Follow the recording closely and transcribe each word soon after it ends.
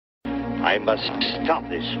I must stop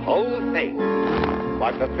this whole thing.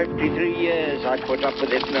 Why, for 53 years I put up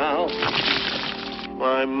with it now.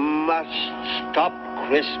 I must stop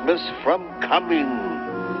Christmas from coming.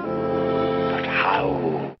 But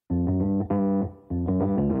how?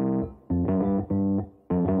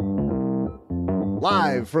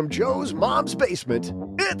 Live from Joe's mom's basement,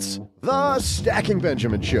 it's the Stacking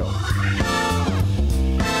Benjamin Show.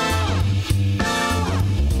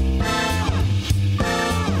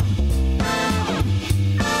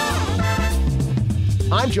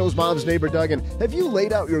 I'm Joe's mom's neighbor, Doug, and have you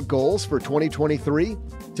laid out your goals for 2023?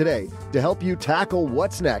 Today, to help you tackle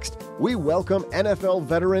what's next, we welcome NFL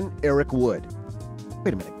veteran Eric Wood.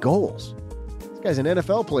 Wait a minute, goals? This guy's an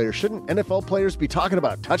NFL player. Shouldn't NFL players be talking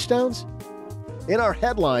about touchdowns? In our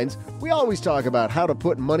headlines, we always talk about how to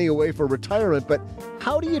put money away for retirement, but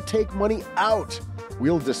how do you take money out?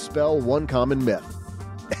 We'll dispel one common myth.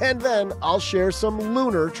 And then I'll share some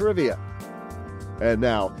lunar trivia. And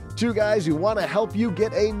now, two guys who want to help you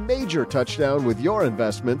get a major touchdown with your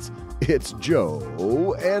investments. It's Joe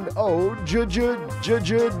and O-G.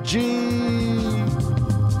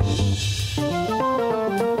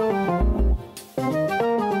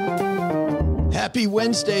 Happy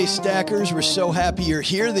Wednesday, Stackers. We're so happy you're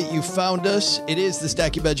here, that you found us. It is the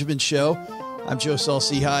Stacking Benjamin Show. I'm Joe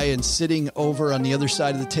Saul-Sehy, and sitting over on the other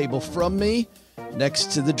side of the table from me,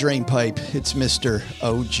 next to the drain pipe, it's Mr.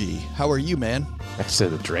 OG. How are you, man? Next to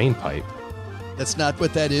the drain pipe? That's not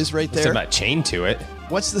what that is right there. It's not chained to it.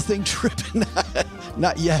 What's the thing tripping?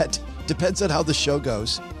 Not yet. Depends on how the show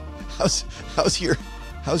goes. How's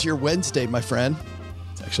your Wednesday, my friend?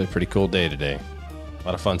 It's actually a pretty cool day today. A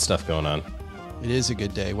lot of fun stuff going on. It is a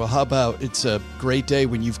good day. Well, how about it's a great day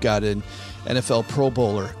when you've got an NFL Pro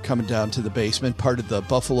Bowler coming down to the basement, part of the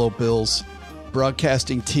Buffalo Bills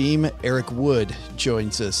broadcasting team. Eric Wood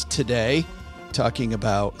joins us today, talking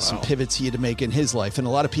about some pivots he had to make in his life. And a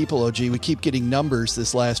lot of people, OG, we keep getting numbers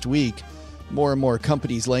this last week. More and more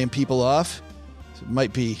companies laying people off. So it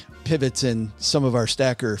might be pivots in some of our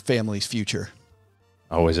stacker family's future.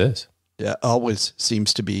 Always is. Yeah, always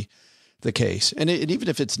seems to be the case. And even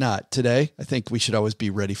if it's not today, I think we should always be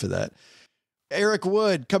ready for that. Eric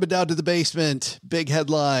Wood coming down to the basement. Big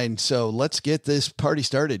headline. So let's get this party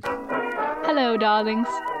started. Hello, darlings.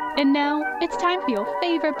 And now it's time for your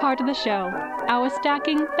favorite part of the show, our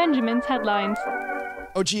Stacking Benjamin's headlines.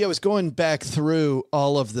 Oh, gee, I was going back through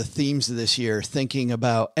all of the themes of this year, thinking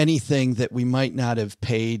about anything that we might not have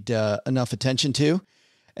paid enough attention to,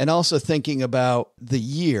 and also thinking about the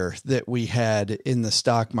year that we had in the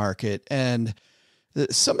stock market. And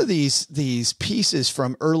some of these pieces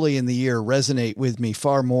from early in the year resonate with me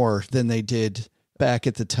far more than they did back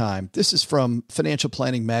at the time. This is from Financial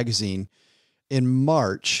Planning Magazine in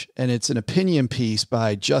March, and it's an opinion piece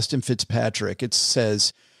by Justin Fitzpatrick. It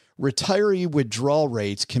says, retiree withdrawal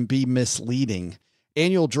rates can be misleading.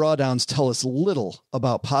 Annual drawdowns tell us little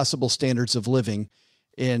about possible standards of living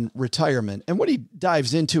in retirement. And what he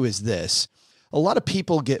dives into is this. A lot of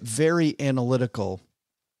people get very analytical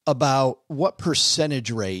about what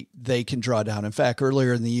percentage rate they can draw down. In fact,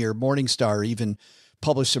 earlier in the year, Morningstar even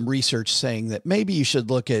published some research saying that maybe you should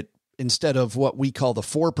look at, instead of what we call the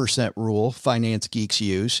 4% rule finance geeks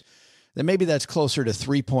use, then maybe that's closer to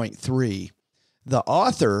 3.3. The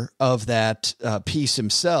author of that piece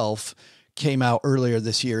himself came out earlier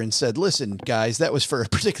this year and said, listen, guys, that was for a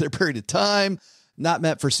particular period of time, not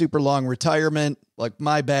meant for super long retirement. Like,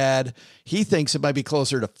 my bad. He thinks it might be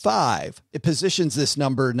closer to 5. It positions this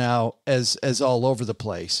number now as all over the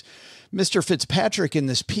place. Mr. Fitzpatrick in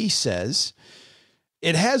this piece says,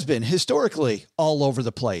 it has been historically all over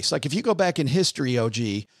the place. Like, if you go back in history, OG,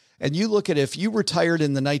 and you look at if you retired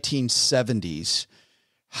in the 1970s,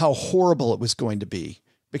 how horrible it was going to be,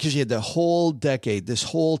 because you had the whole decade, this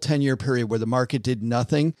whole 10-year period where the market did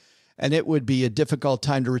nothing, and it would be a difficult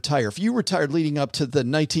time to retire. If you retired leading up to the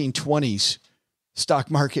 1920s stock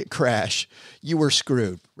market crash, you were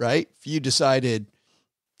screwed, right? If you decided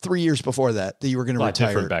 3 years before that you were going to retire.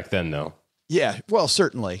 Different back then, though. Yeah, well,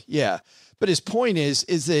 certainly, yeah. But his point is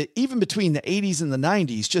that even between the 80s and the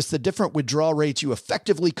 90s, just the different withdrawal rates you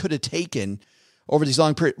effectively could have taken over these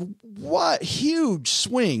long periods, what huge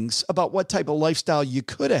swings about what type of lifestyle you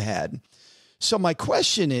could have had. So my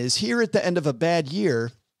question is, here at the end of a bad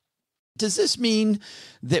year, does this mean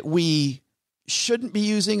that we shouldn't be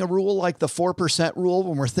using a rule like the 4% rule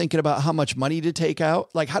when we're thinking about how much money to take out?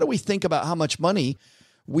 Like, how do we think about how much money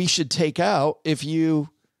we should take out if you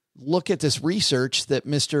look at this research that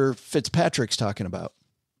Mr. Fitzpatrick's talking about?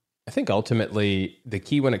 I think ultimately the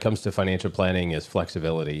key when it comes to financial planning is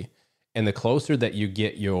flexibility. And the closer that you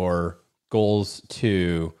get your goals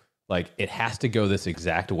to Like it has to go this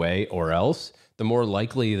exact way or else the more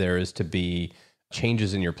likely there is to be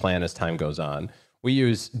changes in your plan as time goes on. We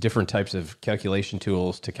use different types of calculation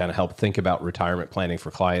tools to kind of help think about retirement planning for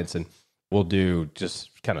clients. And we'll do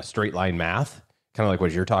just kind of straight line math, kind of like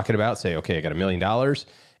what you're talking about. Say, okay, I got $1 million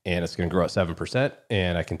and it's going to grow at 7%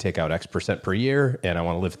 and I can take out X percent per year and I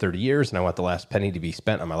want to live 30 years and I want the last penny to be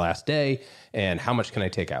spent on my last day. And how much can I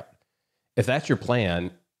take out? If that's your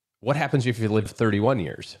plan, what happens if you live 31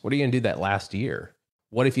 years? What are you going to do that last year?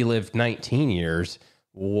 What if you live 19 years?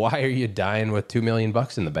 Why are you dying with $2 million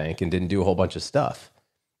in the bank and didn't do a whole bunch of stuff?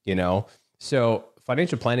 You know? So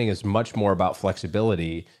financial planning is much more about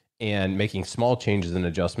flexibility and making small changes and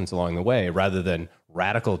adjustments along the way rather than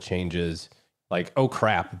radical changes like, oh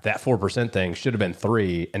crap, that 4% thing should have been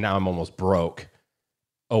 3 and now I'm almost broke.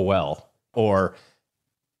 Oh well. Or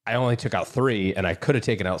I only took out 3 and I could have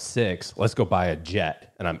taken out 6. Let's go buy a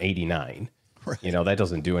jet and I'm 89. Right. You know, that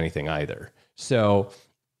doesn't do anything either. So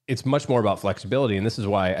it's much more about flexibility. And this is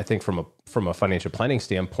why I think from a financial planning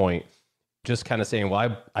standpoint, just kind of saying,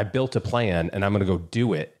 well, I built a plan and I'm going to go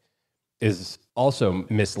do it is also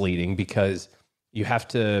misleading because you have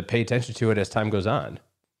to pay attention to it as time goes on.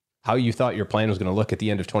 How you thought your plan was going to look at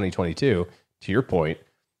the end of 2022, to your point,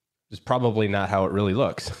 is probably not how it really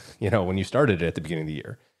looks, you know, when you started it at the beginning of the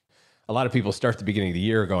year. A lot of people start the beginning of the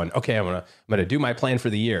year going, okay, I'm going to do my plan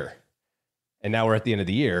for the year. And now we're at the end of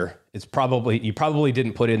the year. You probably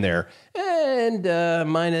didn't put in there and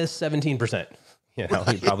minus 17%. You know,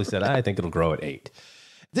 you probably said, I think it'll grow at 8.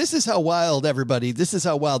 This is how wild, everybody. This is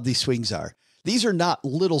how wild these swings are. These are not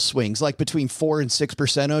little swings like between 4 and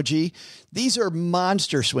 6% OG. These are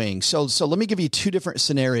monster swings. So let me give you 2 different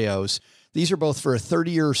scenarios. These are both for a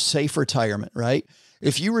 30-year safe retirement, right?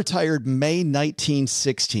 If you retired May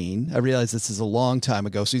 1916, I realize this is a long time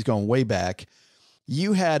ago, so he's going way back.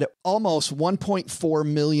 You had almost $1.4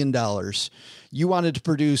 million. You wanted to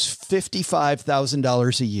produce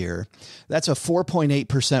 $55,000 a year. That's a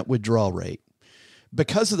 4.8% withdrawal rate.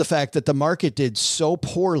 Because of the fact that the market did so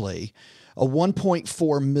poorly, a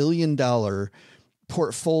 $1.4 million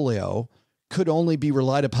portfolio could only be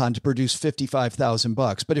relied upon to produce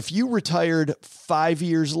 $55,000. But if you retired 5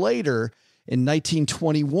 years later in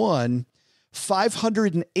 1921,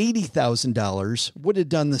 $580,000 would have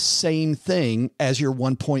done the same thing as your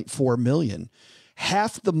 1.4 million.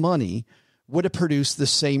 Half the money would have produced the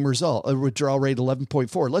same result, a withdrawal rate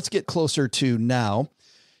 11.4. Let's get closer to now.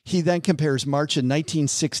 He then compares March in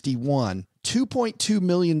 1961, $2.2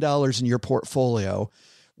 million in your portfolio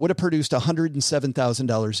would have produced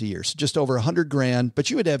 $107,000 a year. So just over $100,000, but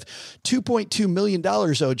you would have $2.2 million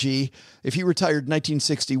OG if you retired in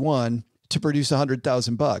 1961 to produce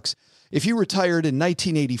 $100,000. If you retired in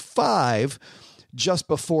 1985, just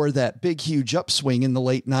before that big, huge upswing in the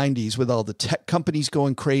late 90s with all the tech companies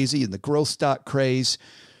going crazy and the growth stock craze,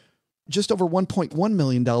 just over $1.1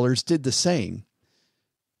 million did the same.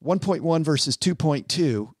 1.1 versus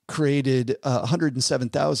 2.2 created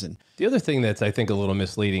 107,000. The other thing that's, I think, a little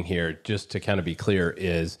misleading here, just to kind of be clear,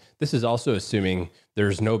 is this is also assuming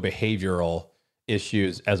there's no behavioral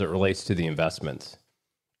issues as it relates to the investments.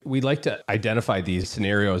 We like to identify these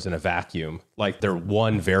scenarios in a vacuum, like they're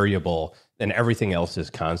one variable and everything else is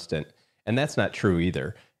constant. And that's not true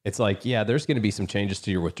either. It's like, yeah, there's going to be some changes to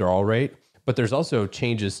your withdrawal rate, but there's also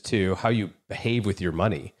changes to how you behave with your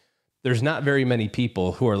money. There's not very many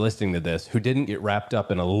people who are listening to this who didn't get wrapped up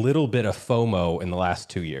in a little bit of FOMO in the last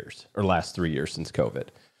 2 years or last 3 years since COVID,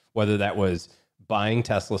 whether that was buying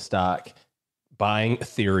Tesla stock, buying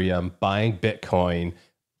Ethereum, buying Bitcoin,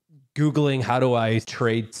 Googling, how do I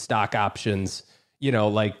trade stock options? You know,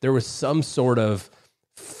 like there was some sort of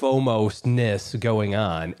FOMO-ness going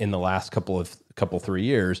on in the last couple 3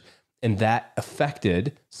 years, and that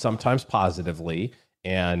affected, sometimes positively,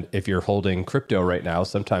 and if you're holding crypto right now,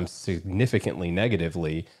 sometimes significantly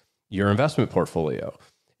negatively, your investment portfolio.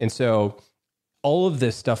 And so all of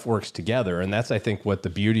this stuff works together. And that's, I think, what the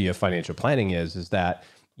beauty of financial planning is that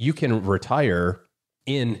you can retire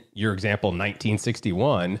in your example,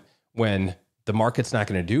 1961, when the market's not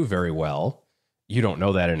going to do very well. You don't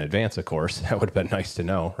know that in advance, of course. That would have been nice to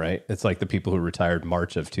know, right? It's like the people who retired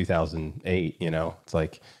March of 2008, you know, it's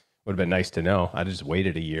like, would have been nice to know. I just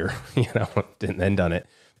waited a year, you know, and then done it.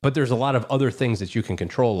 But there's a lot of other things that you can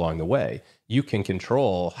control along the way. You can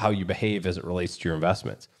control how you behave as it relates to your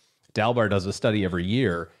investments. Dalbar does a study every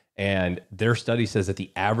year, and their study says that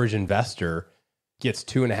the average investor gets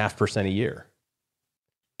 2.5% a year.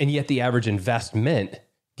 And yet the average investment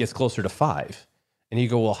gets closer to 5%. And you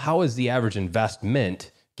go, well, how is the average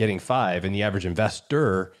investment getting 5% and the average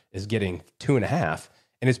investor is getting 2.5%?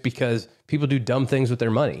 And it's because people do dumb things with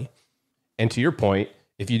their money. And to your point,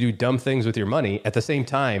 if you do dumb things with your money at the same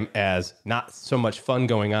time as not so much fun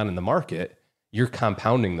going on in the market, you're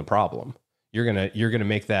compounding the problem. You're gonna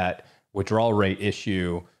make that withdrawal rate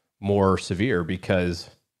issue more severe because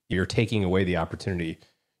you're taking away the opportunity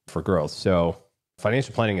for growth. So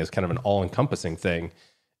financial planning is kind of an all-encompassing thing.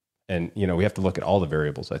 And, we have to look at all the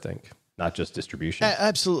variables, I think, not just distribution.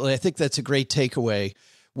 Absolutely. I think that's a great takeaway.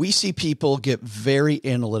 We see people get very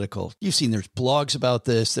analytical. You've seen there's blogs about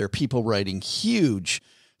this. There are people writing huge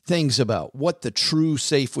things about what the true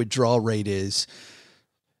safe withdrawal rate is.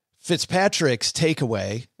 Fitzpatrick's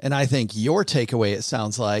takeaway, and I think your takeaway, it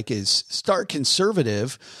sounds like, is start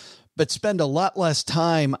conservative, but spend a lot less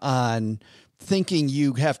time on thinking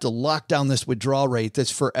you have to lock down this withdrawal rate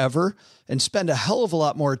that's forever, and spend a hell of a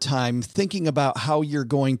lot more time thinking about how you're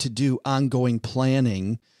going to do ongoing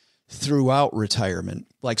planning throughout retirement.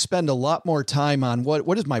 Like spend a lot more time on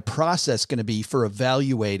what is my process going to be for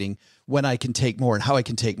evaluating when I can take more and how I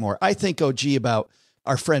can take more. I think, OG, about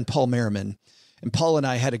our friend Paul Merriman. And Paul and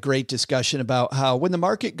I had a great discussion about how when the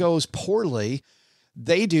market goes poorly,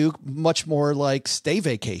 they do much more like stay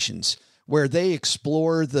vacations where they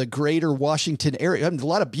explore the greater Washington area. I mean, a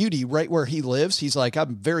lot of beauty right where he lives. He's like,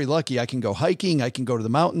 I'm very lucky. I can go hiking. I can go to the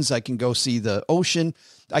mountains. I can go see the ocean.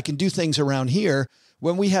 I can do things around here.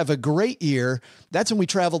 When we have a great year, that's when we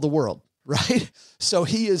travel the world, right? So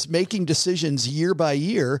he is making decisions year by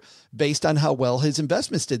year based on how well his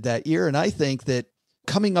investments did that year. And I think that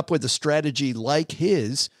coming up with a strategy like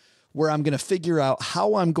his, where I'm going to figure out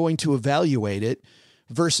how I'm going to evaluate it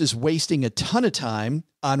versus wasting a ton of time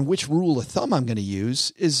on which rule of thumb I'm going to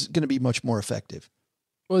use, is going to be much more effective.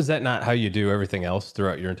 Well, is that not how you do everything else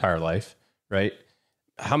throughout your entire life, right?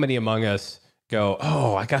 How many among us go,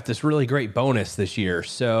 oh, I got this really great bonus this year,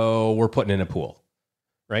 so we're putting in a pool,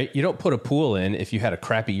 right? You don't put a pool in if you had a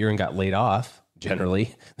crappy year and got laid off.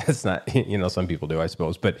 Generally, that's not, some people do, I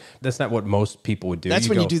suppose, but that's not what most people would do. That's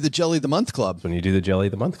when you do the Jelly of the Month Club. When you do the Jelly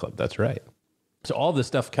of the Month Club. That's right. So all this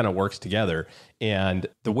stuff kind of works together. And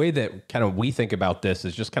the way that kind of we think about this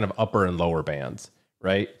is just kind of upper and lower bands,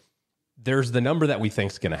 right? There's the number that we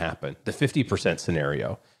think is going to happen, the 50%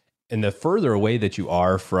 scenario. And the further away that you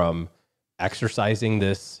are from exercising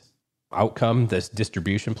this outcome, this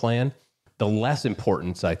distribution plan, the less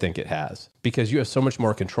importance I think it has, because you have so much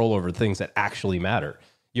more control over things that actually matter.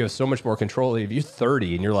 You have so much more control. If you're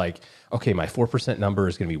 30 and you're like, okay, my 4% number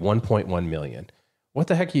is going to be 1.1 million. What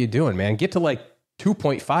the heck are you doing, man? Get to like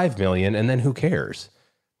 2.5 million and then who cares?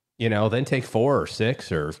 Then take 4 or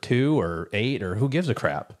 6 or 2 or 8 or who gives a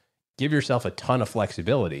crap? Give yourself a ton of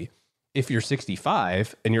flexibility. If you're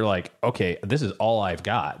 65 and you're like, okay, this is all I've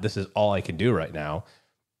got, this is all I can do right now.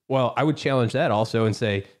 Well, I would challenge that also and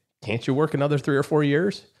say, can't you work another 3 or 4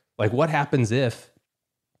 years? Like what happens if,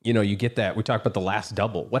 you get that, we talked about the last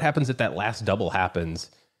double. What happens if that last double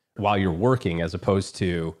happens while you're working as opposed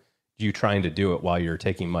to you trying to do it while you're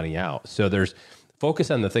taking money out? So there's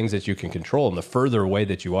focus on the things that you can control. And the further away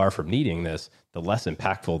that you are from needing this, the less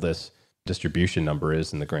impactful this distribution number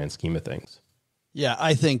is in the grand scheme of things. Yeah,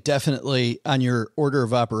 I think definitely on your order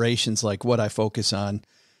of operations, like what I focus on,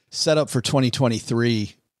 set up for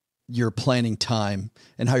 2023, your planning time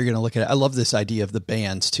and how you're going to look at it. I love this idea of the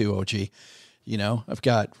bands too, OG. I've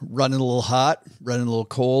got running a little hot, running a little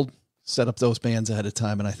cold, set up those bands ahead of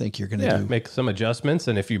time. And I think you're going to make some adjustments.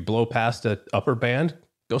 And if you blow past an upper band,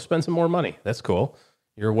 go spend some more money. That's cool.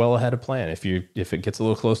 You're well ahead of plan. If it gets a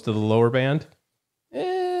little close to the lower band,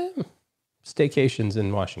 staycations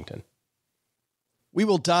in Washington. We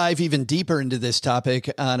will dive even deeper into this topic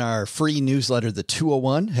on our free newsletter, The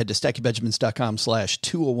 201. Head to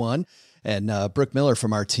StackyBenjamins.com/201. And Brooke Miller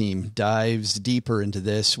from our team dives deeper into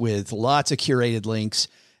this with lots of curated links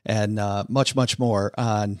and much, much more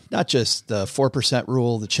on not just the 4%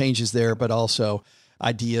 rule, the changes there, but also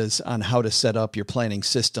ideas on how to set up your planning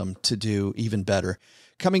system to do even better.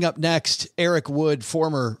 Coming up next, Eric Wood,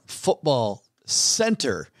 former football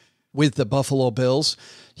center with the Buffalo Bills.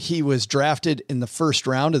 He was drafted in the first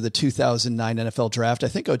round of the 2009 NFL draft. I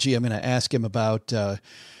think, OG, I'm going to ask him about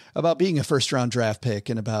being a first round draft pick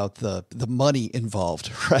and about the money involved,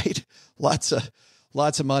 right? Lots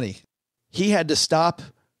of money. He had to stop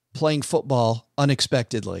playing football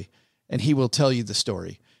unexpectedly, and he will tell you the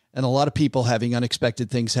story. And a lot of people having unexpected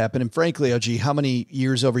things happen. And frankly, OG, how many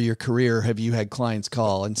years over your career have you had clients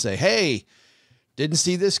call and say, hey, didn't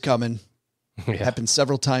see this coming? Yeah. It happens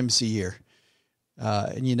several times a year.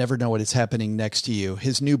 And you never know what is happening next to you.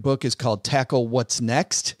 His new book is called Tackle What's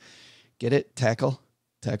Next. Get it? Tackle.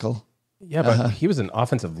 Yeah, but he was an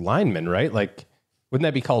offensive lineman, right? Like, wouldn't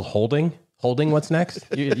that be called holding holding what's next.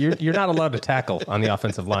 You're not allowed to tackle on the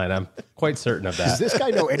offensive line. I'm quite certain of that. Does this guy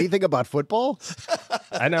know anything about football?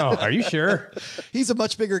 I know. Are you sure? He's a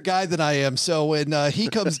much bigger guy than I am. So when he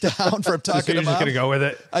comes down from talking so you're about, just going to go with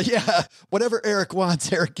it? Yeah, whatever Eric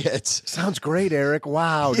wants, Eric gets. Sounds great, Eric.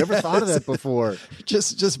 Wow. Never thought of that before.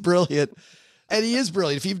 Just brilliant. And he is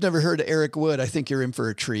brilliant. If you've never heard of Eric Wood, I think you're in for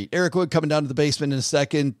a treat. Eric Wood coming down to the basement in a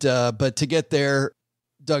second. But to get there,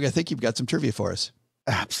 Doug, I think you've got some trivia for us.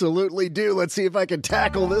 Absolutely do. Let's see if I can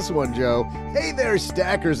tackle this one, Joe. Hey there,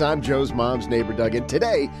 Stackers. I'm Joe's mom's neighbor, Doug, and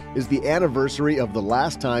today is the anniversary of the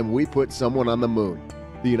last time we put someone on the moon.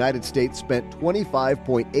 The United States spent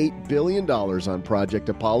 $25.8 billion on Project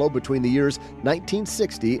Apollo between the years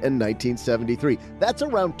 1960 and 1973. That's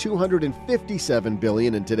around $257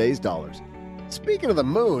 billion in today's dollars. Speaking of the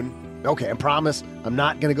moon, okay, I promise I'm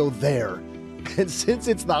not going to go there. And since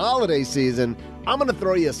it's the holiday season, I'm going to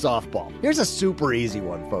throw you a softball. Here's a super easy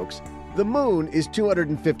one, folks. The moon is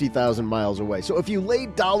 250,000 miles away. So if you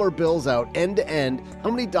laid dollar bills out end to end, how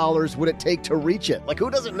many dollars would it take to reach it? Like, who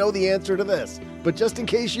doesn't know the answer to this? But just in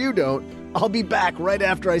case you don't, I'll be back right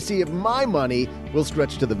after I see if my money will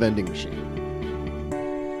stretch to the vending machine.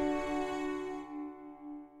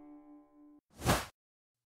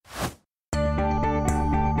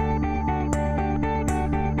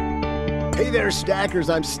 Hey there, Stackers.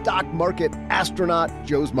 I'm stock market astronaut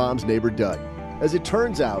Joe's mom's neighbor, Doug. As it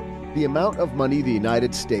turns out, the amount of money the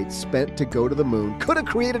United States spent to go to the moon could have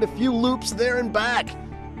created a few loops there and back.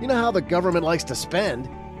 You know how the government likes to spend.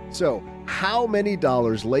 So, how many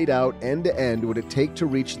dollars laid out end to end would it take to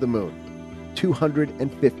reach the moon?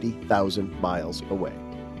 250,000 miles away.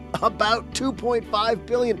 About 2.5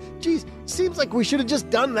 billion. Geez, seems like we should have just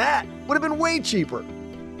done that. Would have been way cheaper.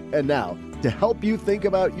 And now, to help you think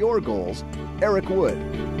about your goals, Eric Wood.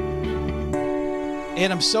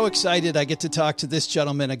 And I'm so excited I get to talk to this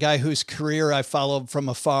gentleman, a guy whose career I followed from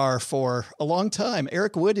afar for a long time.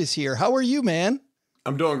 Eric Wood is here. How are you, man?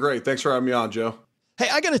 I'm doing great. Thanks for having me on, Joe. Hey,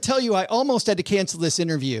 I got to tell you, I almost had to cancel this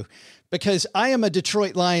interview because I am a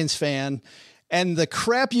Detroit Lions fan, and the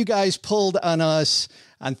crap you guys pulled on us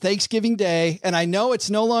on Thanksgiving Day, and I know it's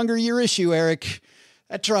no longer your issue, Eric.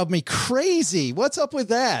 That drove me crazy. What's up with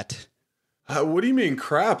that? What do you mean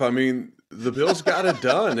crap? I mean, the Bills got it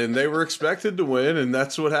done, and they were expected to win, and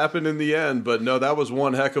that's what happened in the end. But no, that was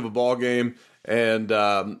one heck of a ball game. And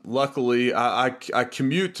luckily, I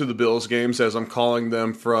commute to the Bills games, as I'm calling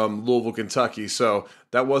them, from Louisville, Kentucky. So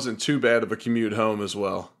that wasn't too bad of a commute home as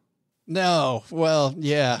well. No, well,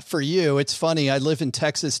 yeah, for you. It's funny. I live in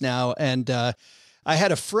Texas now, and I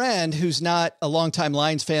had a friend who's not a longtime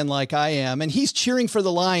Lions fan like I am, and he's cheering for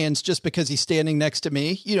the Lions just because he's standing next to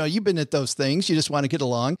me. You know, you've been at those things. You just want to get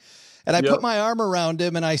along. And I put my arm around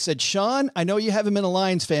him and I said, Sean, I know you haven't been a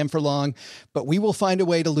Lions fan for long, but we will find a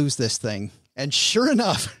way to lose this thing. And sure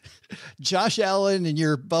enough, Josh Allen and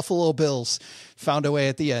your Buffalo Bills found a way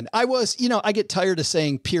at the end. I get tired of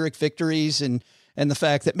saying Pyrrhic victories and the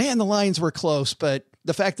fact that, man, the Lions were close, but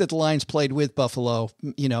the fact that the Lions played with Buffalo,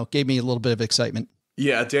 gave me a little bit of excitement.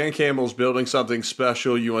 Yeah, Dan Campbell's building something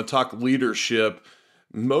special. You want to talk leadership.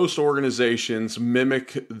 Most organizations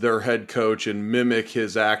mimic their head coach and mimic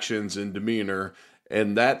his actions and demeanor,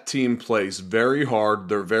 and that team plays very hard.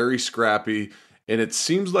 They're very scrappy, and it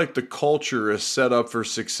seems like the culture is set up for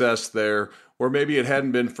success there, where maybe it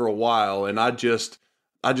hadn't been for a while, and I just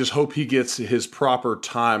hope he gets his proper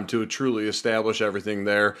time to truly establish everything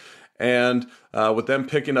there. And with them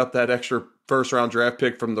picking up that extra first-round draft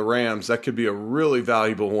pick from the Rams, that could be a really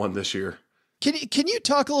valuable one this year. Can you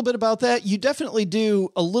talk a little bit about that? You definitely do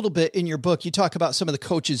a little bit in your book. You talk about some of the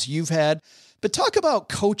coaches you've had, but talk about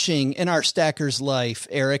coaching in our Stacker's life,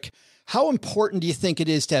 Eric. How important do you think it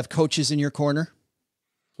is to have coaches in your corner?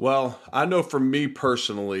 Well, I know for me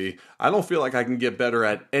personally, I don't feel like I can get better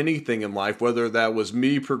at anything in life, whether that was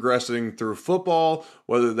me progressing through football,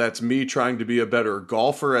 whether that's me trying to be a better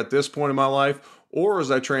golfer at this point in my life, or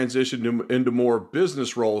as I transition into more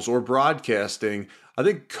business roles or broadcasting. I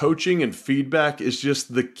think coaching and feedback is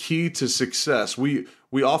just the key to success. We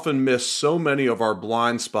often miss so many of our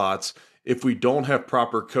blind spots if we don't have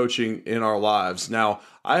proper coaching in our lives. Now,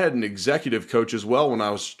 I had an executive coach as well when I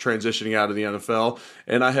was transitioning out of the NFL,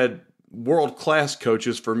 and I had world-class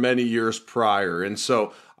coaches for many years prior. And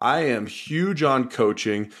so I am huge on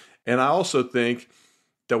coaching, and I also think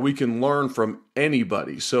that we can learn from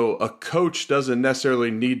anybody. So a coach doesn't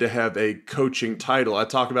necessarily need to have a coaching title. I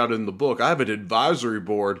talk about it in the book. I have an advisory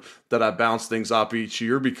board that I bounce things off each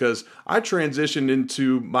year because I transitioned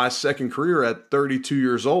into my second career at 32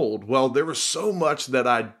 years old. Well, there was so much that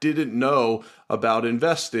I didn't know about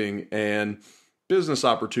investing and business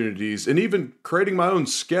opportunities and even creating my own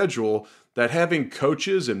schedule that having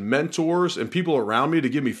coaches and mentors and people around me to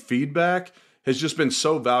give me feedback has just been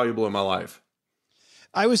so valuable in my life.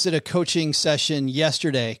 I was at a coaching session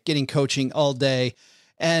yesterday, getting coaching all day.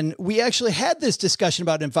 And we actually had this discussion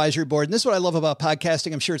about an advisory board. And this is what I love about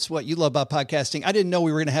podcasting. I'm sure it's what you love about podcasting. I didn't know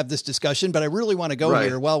we were going to have this discussion, but I really want to go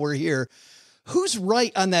here while we're here. Who's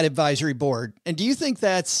right on that advisory board? And do you think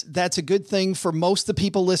that's a good thing for most of the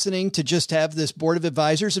people listening to just have this board of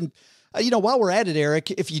advisors? And, while we're at it,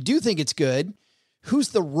 Eric, if you do think it's good, who's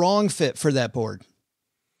the wrong fit for that board?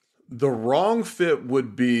 The wrong fit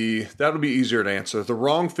would be, that'll be easier to answer. The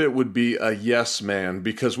wrong fit would be a yes man,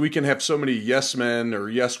 because we can have so many yes men or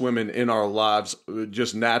yes women in our lives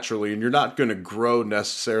just naturally, and you're not going to grow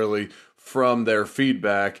necessarily from their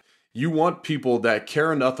feedback. You want people that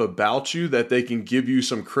care enough about you that they can give you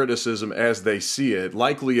some criticism as they see it.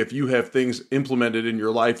 Likely, if you have things implemented in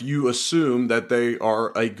your life, you assume that they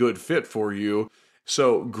are a good fit for you.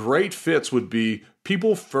 So great fits would be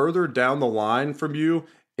people further down the line from you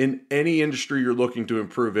in any industry you're looking to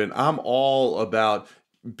improve in. I'm all about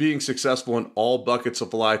being successful in all buckets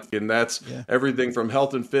of life, and that's everything from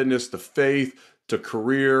health and fitness to faith to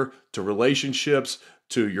career to relationships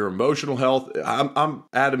to your emotional health. I'm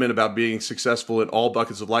adamant about being successful in all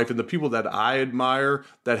buckets of life. And the people that I admire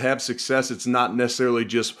that have success, it's not necessarily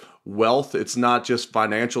just wealth. It's not just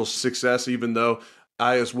financial success, even though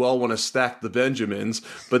I as well want to stack the Benjamins.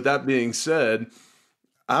 But that being said,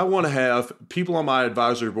 I want to have people on my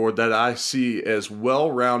advisory board that I see as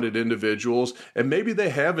well-rounded individuals, and maybe they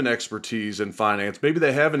have an expertise in finance, maybe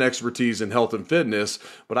they have an expertise in health and fitness,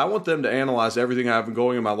 but I want them to analyze everything I have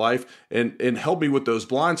going in my life and help me with those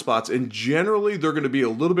blind spots. And generally, they're going to be a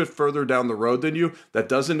little bit further down the road than you. That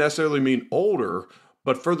doesn't necessarily mean older,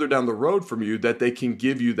 but further down the road from you, that they can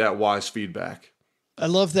give you that wise feedback. I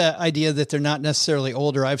love that idea that they're not necessarily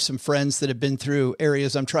older. I have some friends that have been through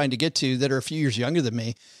areas I'm trying to get to that are a few years younger than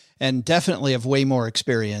me and definitely have way more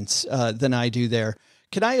experience than I do there.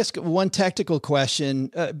 Can I ask one tactical question?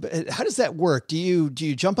 How does that work? Do you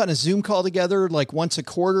jump on a Zoom call together like once a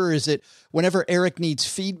quarter? Is it whenever Eric needs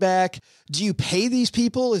feedback? Do you pay these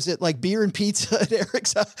people? Is it like beer and pizza at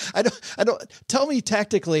Eric's? I don't. Tell me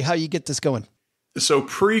tactically how you get this going. So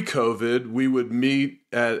pre-COVID, we would meet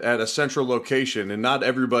at a central location, and not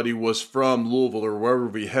everybody was from Louisville or wherever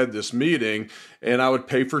we had this meeting, and I would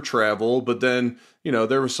pay for travel, but then,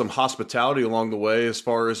 there was some hospitality along the way as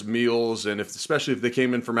far as meals, and especially if they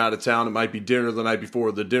came in from out of town, it might be dinner the night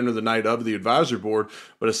before, the dinner the night of the advisory board,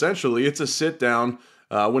 but essentially it's a sit down.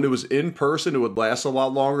 When it was in person, it would last a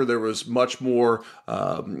lot longer. There was much more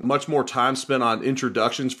time spent on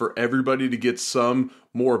introductions for everybody to get some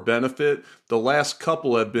more benefit. The last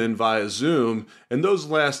couple have been via Zoom, and those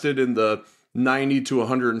lasted in the 90 to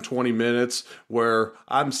 120 minutes, where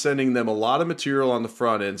I'm sending them a lot of material on the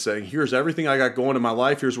front end saying, here's everything I got going in my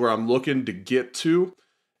life. Here's where I'm looking to get to.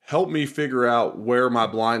 Help me figure out where my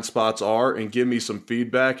blind spots are and give me some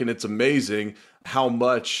feedback. And it's amazing how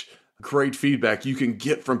much great feedback you can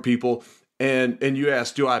get from people. And you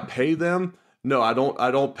ask, do I pay them? No, I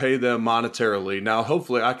don't pay them monetarily. Now,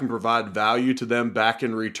 hopefully I can provide value to them back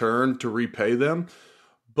in return to repay them.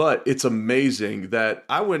 But it's amazing that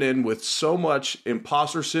I went in with so much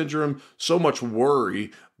imposter syndrome, so much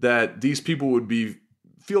worry that these people would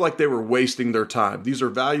feel like they were wasting their time. These are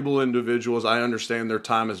valuable individuals. I understand their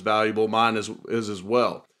time is valuable. Mine is as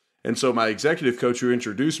well. And so my executive coach who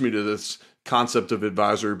introduced me to this concept of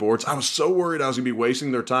advisory boards, I was so worried I was going to be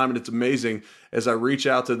wasting their time. And it's amazing as I reach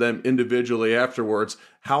out to them individually afterwards,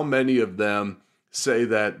 how many of them say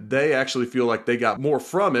that they actually feel like they got more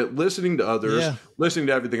from it, listening to others, listening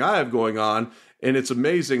to everything I have going on. And it's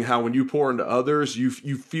amazing how when you pour into others, you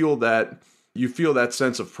feel that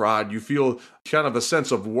sense of pride. You feel kind of a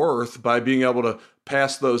sense of worth by being able to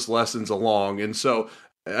pass those lessons along. And so,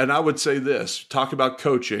 and I would say this, talk about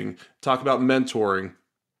coaching, talk about mentoring.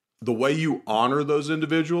 The way you honor those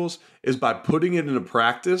individuals is by putting it into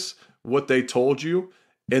practice, what they told you,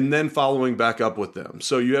 and then following back up with them.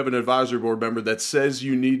 So you have an advisory board member that says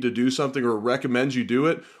you need to do something or recommends you do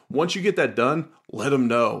it. Once you get that done, let them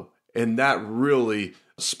know. And that really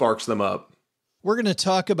sparks them up. We're going to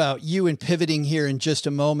talk about you and pivoting here in just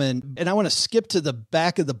a moment. And I want to skip to the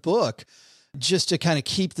back of the book just to kind of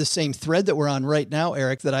keep the same thread that we're on right now,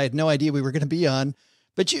 Eric, that I had no idea we were going to be on.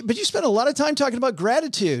 But you spent a lot of time talking about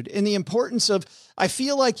gratitude and the importance of, I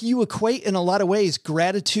feel like you equate in a lot of ways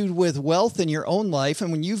gratitude with wealth in your own life.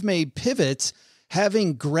 And when you've made pivots,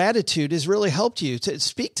 having gratitude has really helped you. To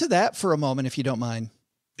speak to that for a moment, if you don't mind.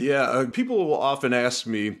 Yeah, people will often ask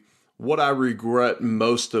me, what I regret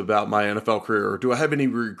most about my NFL career, or do I have any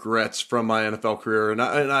regrets from my NFL career? And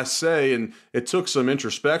I say, and it took some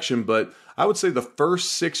introspection, but I would say the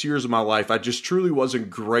first 6 years of my life, I just truly wasn't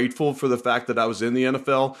grateful for the fact that I was in the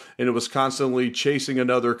NFL and it was constantly chasing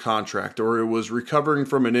another contract, or it was recovering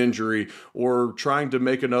from an injury, or trying to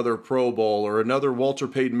make another Pro Bowl or another Walter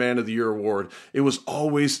Payton Man of the Year award. It was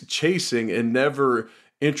always chasing and never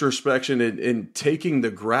introspection and taking the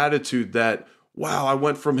gratitude that, wow, I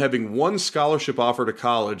went from having one scholarship offer to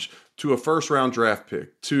college to a first-round draft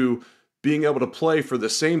pick to being able to play for the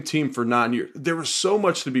same team for 9 years. There was so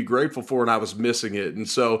much to be grateful for, and I was missing it. And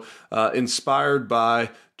so, inspired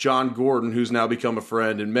by John Gordon, who's now become a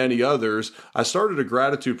friend, and many others, I started a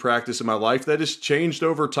gratitude practice in my life that has changed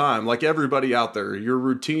over time. Like everybody out there, your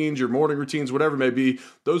routines, your morning routines, whatever it may be,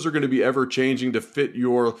 those are going to be ever-changing to fit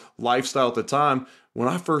your lifestyle at the time. When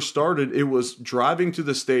I first started, it was driving to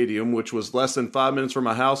the stadium, which was less than 5 minutes from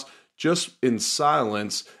my house, just in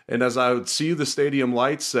silence. And as I would see the stadium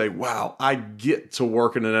lights, say, wow, I get to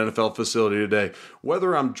work in an NFL facility today.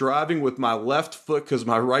 Whether I'm driving with my left foot because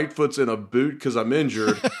my right foot's in a boot because I'm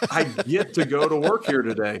injured, I get to go to work here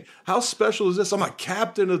today. How special is this? I'm a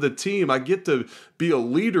captain of the team. I get to be a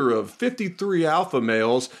leader of 53 alpha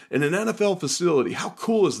males in an NFL facility. How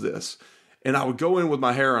cool is this? And I would go in with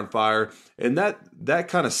my hair on fire. And that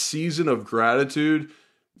kind of season of gratitude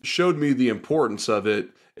showed me the importance of it.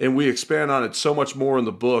 And we expand on it so much more in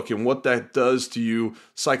the book, and what that does to you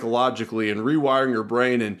psychologically, and rewiring your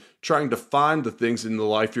brain and trying to find the things in the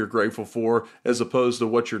life you're grateful for as opposed to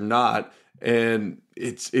what you're not. And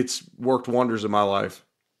it's worked wonders in my life.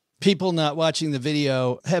 People not watching the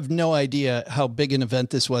video have no idea how big an event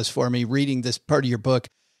this was for me, reading this part of your book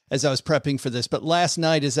as I was prepping for this. But last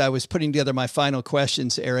night, as I was putting together my final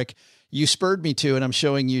questions, Eric, you spurred me to, and I'm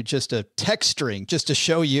showing you just a text string just to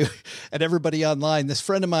show you and everybody online. This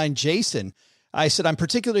friend of mine, Jason, I said, I'm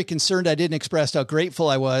particularly concerned I didn't express how grateful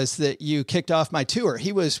I was that you kicked off my tour.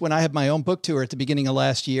 He was when I had my own book tour at the beginning of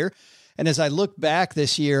last year. And as I look back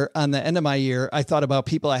this year on the end of my year, I thought about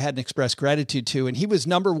people I hadn't expressed gratitude to, and he was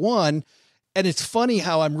number one. And it's funny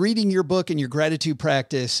how I'm reading your book and your gratitude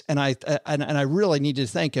practice, and I really needed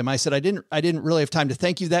to thank him. I said, I didn't really have time to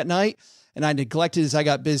thank you that night, and I neglected as I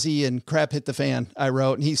got busy and crap hit the fan, I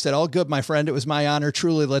wrote. And he said, all good, my friend. It was my honor.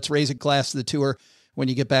 Truly, let's raise a glass to the tour when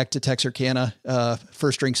you get back to Texarkana.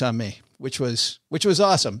 First drinks on me, which was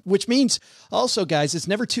awesome, which means also, guys, it's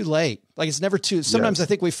never too late. Like it's never too, sometimes yes. I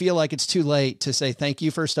think we feel like it's too late to say thank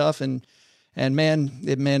you for stuff. And man,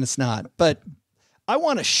 it's not. But I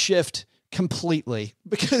want to shift completely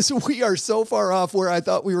because we are so far off where I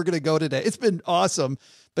thought we were going to go today. It's been awesome,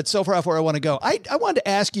 but so far off where I want to go. I wanted to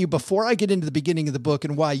ask you before I get into the beginning of the book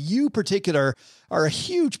and why you particular are a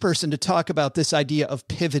huge person to talk about this idea of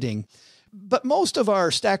pivoting. But most of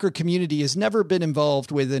our Stacker community has never been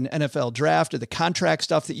involved with an NFL draft or the contract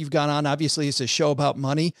stuff that you've gone on. Obviously, it's a show about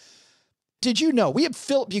money. Did you know we have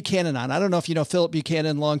Philip Buchanan on? I don't know if you know Philip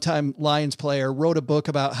Buchanan, longtime Lions player, wrote a book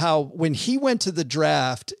about how when he went to the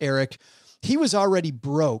draft, Eric, he was already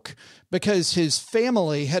broke because his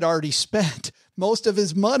family had already spent most of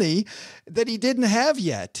his money that he didn't have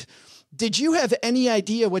yet. Did you have any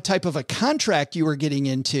idea what type of a contract you were getting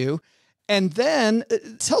into? And then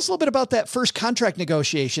tell us a little bit about that first contract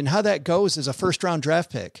negotiation, how that goes as a first round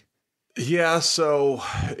draft pick. Yeah, so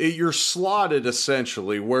you're slotted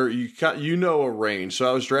essentially where you know a range. So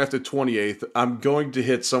I was drafted 28th. I'm going to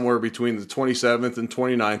hit somewhere between the 27th and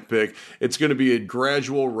 29th pick. It's going to be a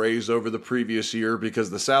gradual raise over the previous year because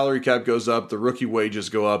the salary cap goes up, the rookie wages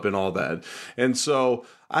go up, and all that. And so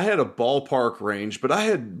I had a ballpark range, but I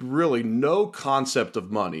had really no concept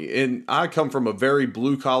of money. And I come from a very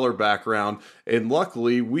blue-collar background, and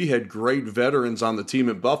luckily we had great veterans on the team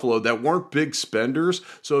in Buffalo that weren't big spenders.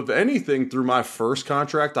 So if anything, through my first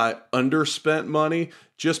contract, I underspent money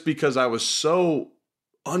just because I was so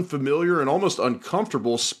unfamiliar and almost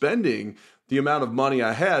uncomfortable spending the amount of money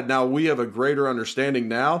I had. Now, we have a greater understanding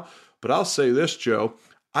now, but I'll say this, Joe.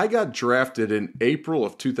 I got drafted in April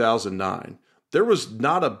of 2009. There was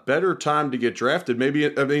not a better time to get drafted.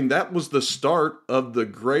 That was the start of the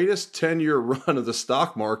greatest 10-year run of the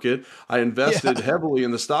stock market. I invested heavily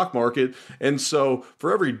in the stock market. And so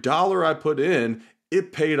for every dollar I put in,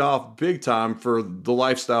 it paid off big time for the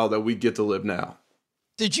lifestyle that we get to live now.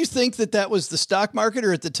 Did you think that was the stock market,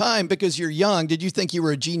 or at the time, because you're young, did you think you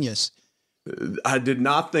were a genius? I did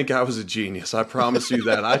not think I was a genius. I promise you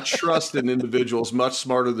that. I trust in individuals much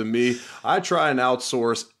smarter than me. I try and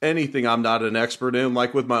outsource anything I'm not an expert in.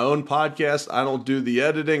 Like with my own podcast, I don't do the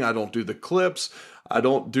editing. I don't do the clips. I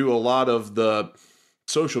don't do a lot of the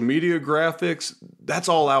social media graphics. That's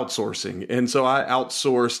all outsourcing. And so I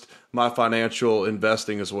outsourced my financial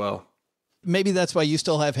investing as well. Maybe that's why you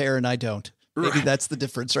still have hair and I don't. Maybe that's the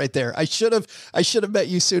difference right there. I should have met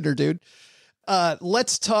you sooner, dude.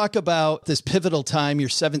 Let's talk about this pivotal time, your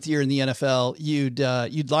 7th year in the NFL.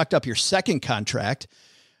 You'd locked up your second contract.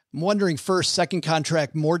 I'm wondering, first, second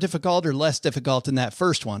contract, more difficult or less difficult than that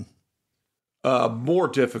first one? More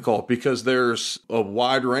difficult because there's a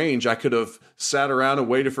wide range. I could have sat around and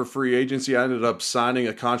waited for free agency. I ended up signing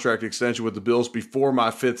a contract extension with the Bills before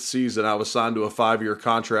my 5th season. I was signed to a 5-year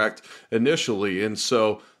contract initially. And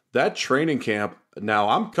so that training camp, now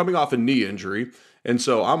I'm coming off a knee injury. And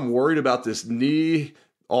so I'm worried about this knee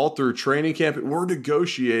all through training camp. We're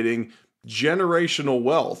negotiating generational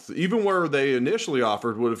wealth. Even where they initially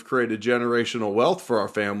offered would have created generational wealth for our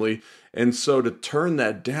family. And so to turn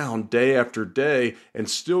that down day after day and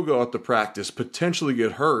still go out to practice, potentially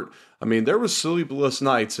get hurt. I mean, there was sleepless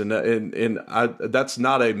nights, and that's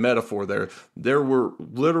not a metaphor there. There were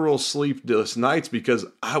literal sleepless nights because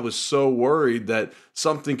I was so worried that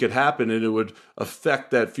something could happen and it would affect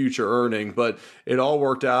that future earning. But it all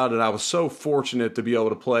worked out, and I was so fortunate to be able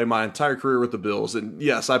to play my entire career with the Bills. And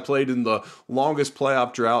yes, I played in the longest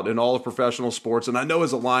playoff drought in all of professional sports. And I know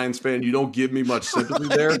as a Lions fan, you don't give me much sympathy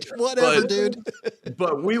there. Whatever, dude.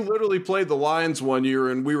 But we literally played the Lions one year,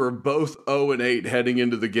 and we were both 0-8 heading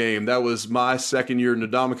into the game. That was my second year,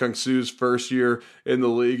 Ndamukong Suh's first year in the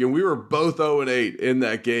league, and we were both 0-8 in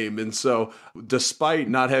that game. And so despite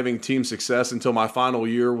not having team success until my final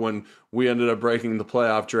year when we ended up breaking the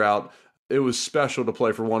playoff drought, it was special to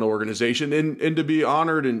play for one organization and to be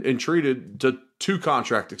honored and treated to 2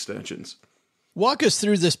 contract extensions. Walk us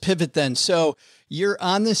through this pivot then. So you're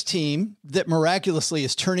on this team that miraculously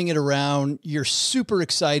is turning it around. You're super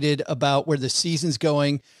excited about where the season's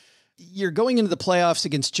going. You're going into the playoffs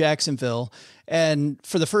against Jacksonville. And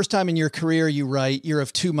for the first time in your career, you write, you're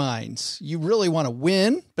of 2 minds. You really want to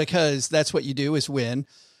win because that's what you do is win.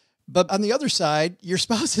 But on the other side, your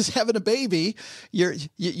spouse is having a baby.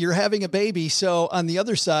 You're having a baby. So on the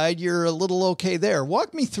other side, you're a little okay there.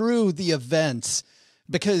 Walk me through the events,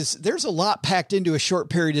 because there's a lot packed into a short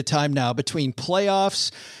period of time now between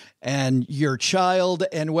playoffs and your child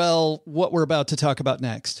and, well, what we're about to talk about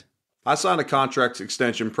next. I signed a contract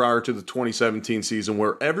extension prior to the 2017 season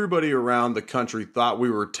where everybody around the country thought we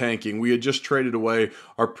were tanking. We had just traded away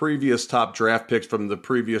our previous top draft picks from the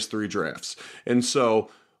previous 3 drafts. And so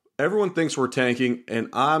everyone thinks we're tanking, and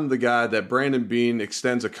I'm the guy that Brandon Beane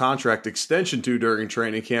extends a contract extension to during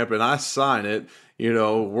training camp, and I sign it. You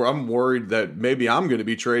know, where I'm worried that maybe I'm going to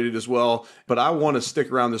be traded as well, but I want to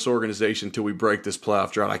stick around this organization till we break this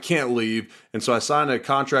playoff drought. I can't leave. And so I signed a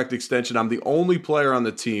contract extension. I'm the only player on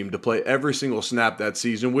the team to play every single snap that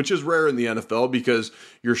season, which is rare in the NFL because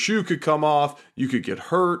your shoe could come off, you could get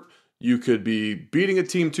hurt, you could be beating a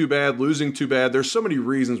team too bad, losing too bad. There's so many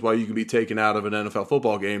reasons why you can be taken out of an NFL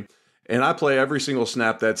football game. And I play every single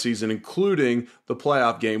snap that season, including the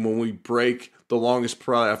playoff game when we break the longest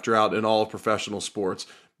playoff drought in all of professional sports.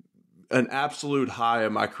 An absolute high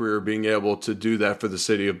in my career being able to do that for the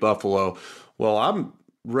city of Buffalo. Well, I'm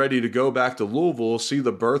ready to go back to Louisville, see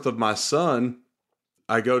the birth of my son.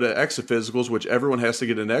 I go to exit physicals, which everyone has to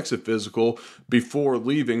get an exit physical before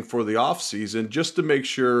leaving for the off season, just to make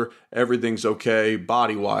sure everything's okay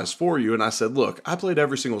body-wise for you. And I said, look, I played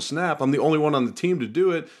every single snap. I'm the only one on the team to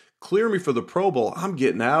do it. Clear me for the Pro Bowl. I'm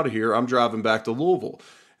getting out of here. I'm driving back to Louisville.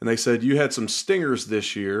 And they said, you had some stingers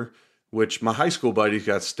this year, which my high school buddies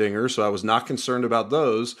got stingers, so I was not concerned about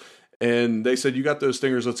those. And they said, you got those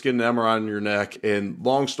stingers, let's get an MRI on your neck. And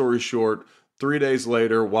long story short, 3 days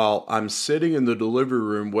later, while I'm sitting in the delivery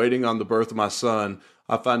room waiting on the birth of my son,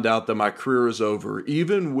 I find out that my career is over.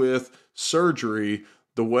 Even with surgery,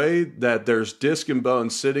 the way that there's disc and bone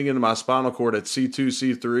sitting in my spinal cord at C2,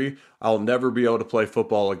 C3, I'll never be able to play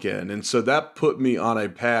football again. And so that put me on a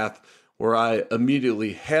path where I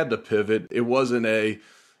immediately had to pivot. It wasn't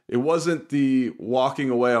the walking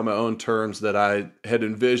away on my own terms that I had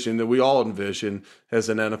envisioned, that we all envision as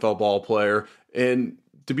an NFL ball player. And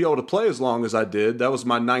to be able to play as long as I did, that was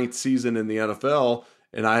my 9th season in the NFL,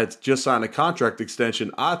 and I had just signed a contract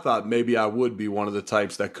extension. I thought maybe I would be one of the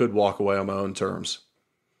types that could walk away on my own terms.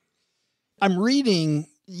 I'm reading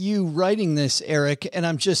you writing this, Eric, and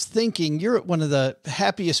I'm just thinking you're at one of the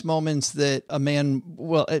happiest moments that a man,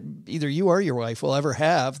 well, either you or your wife will ever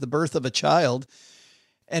have, the birth of a child.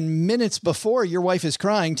 And minutes before, your wife is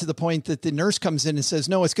crying to the point that the nurse comes in and says,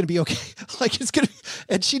 no, it's going to be okay.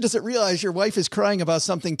 And she doesn't realize your wife is crying about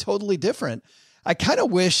something totally different. I kind of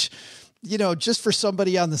wish, just for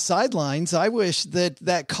somebody on the sidelines, I wish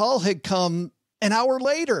that call had come an hour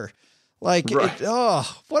later. Right.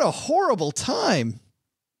 What a horrible time.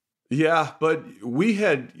 Yeah, but we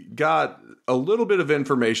had got a little bit of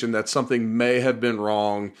information that something may have been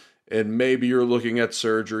wrong, and maybe you're looking at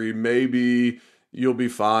surgery, maybe you'll be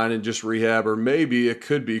fine and just rehab, or maybe it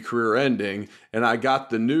could be career ending. And I got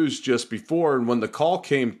the news just before, and when the call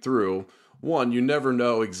came through, one, you never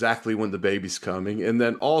know exactly when the baby's coming. And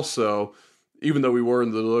then also, even though we were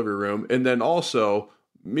in the delivery room, and then also,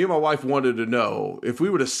 me and my wife wanted to know if we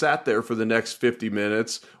would have sat there for the next 50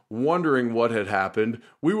 minutes wondering what had happened,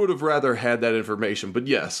 we would have rather had that information. But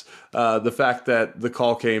yes, the fact that the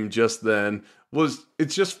call came just then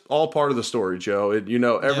it's just all part of the story, Joe.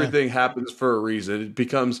 Everything happens for a reason. It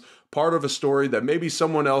becomes part of a story that maybe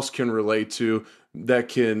someone else can relate to, that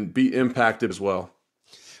can be impacted as well.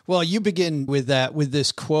 Well, you begin with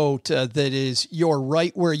this quote that is, "You're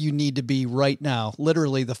right where you need to be right now."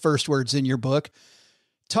 Literally the first words in your book.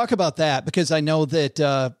 Talk about that, because I know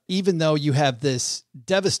that even though you have this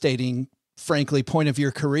devastating, frankly, point of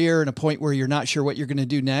your career and a point where you're not sure what you're going to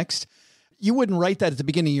do next, you wouldn't write that at the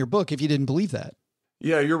beginning of your book if you didn't believe that.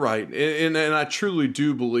 Yeah, you're right. And I truly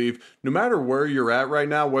do believe no matter where you're at right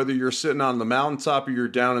now, whether you're sitting on the mountaintop or you're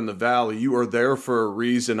down in the valley, you are there for a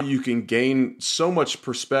reason. You can gain so much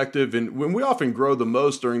perspective. And when we often grow the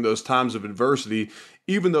most during those times of adversity,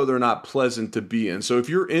 even though they're not pleasant to be in. So if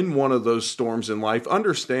you're in one of those storms in life,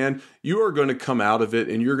 understand you are going to come out of it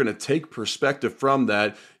and you're going to take perspective from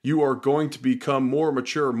that. You are going to become more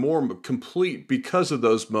mature, more complete because of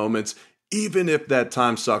those moments, even if that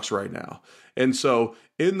time sucks right now. And so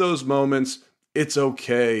in those moments, it's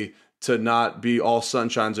okay to not be all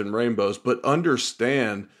sunshines and rainbows, but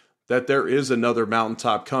understand that there is another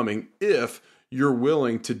mountaintop coming if you're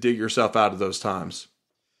willing to dig yourself out of those times.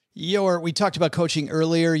 We talked about coaching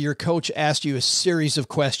earlier. Your coach asked you a series of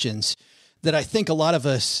questions that I think a lot of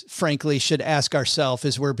us, frankly, should ask ourselves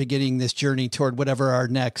as we're beginning this journey toward whatever our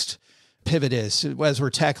next pivot is, as we're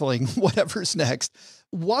tackling whatever's next.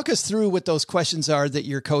 Walk us through what those questions are that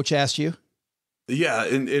your coach asked you. Yeah,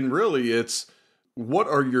 and really it's, what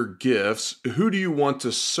are your gifts? Who do you want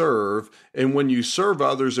to serve? And when you serve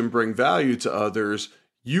others and bring value to others,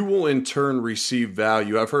 you will in turn receive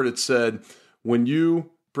value. I've heard it said, when you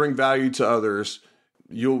bring value to others,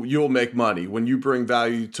 you'll make money. When you bring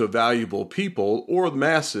value to valuable people or the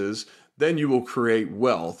masses, then you will create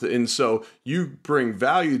wealth. And so you bring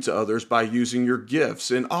value to others by using your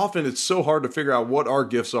gifts. And often it's so hard to figure out what our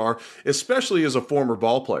gifts are, especially as a former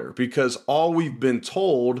ball player, because all we've been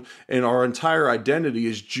told and our entire identity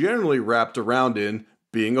is generally wrapped around in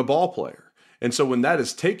being a ball player. And so when that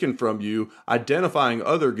is taken from you, identifying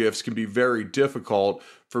other gifts can be very difficult.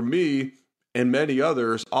 For me and many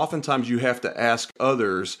others, oftentimes you have to ask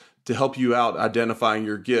others to help you out identifying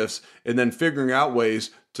your gifts and then figuring out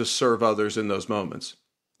ways to serve others in those moments.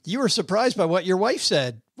 You were surprised by what your wife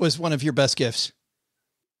said was one of your best gifts.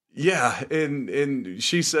 Yeah, and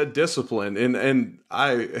she said discipline, and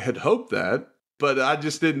I had hoped that, but I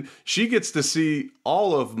just didn't. She gets to see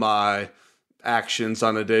all of my actions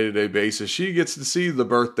on a day-to-day basis. She gets to see the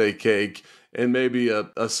birthday cake and maybe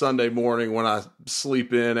a Sunday morning when I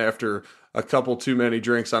sleep in after a couple too many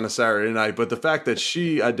drinks on a Saturday night. But the fact that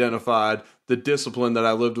she identified the discipline that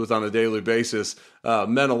I lived with on a daily basis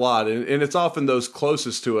meant a lot. And it's often those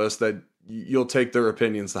closest to us that you'll take their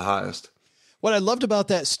opinions the highest. What I loved about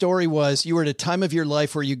that story was you were at a time of your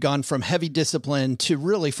life where you'd gone from heavy discipline to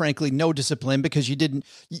really, frankly, no discipline, because you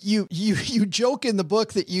joke in the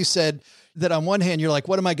book that you said that on one hand, you're like,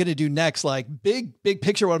 what am I going to do next? Like big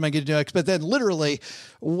picture, what am I going to do next? But then literally,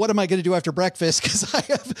 what am I going to do after breakfast? Because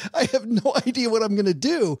I have no idea what I'm going to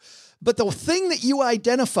do. But the thing that you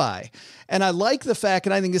identify, and I like the fact,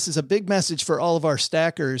 and I think this is a big message for all of our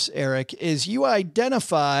stackers, Eric, is you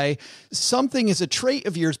identify something as a trait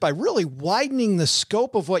of yours by really widening the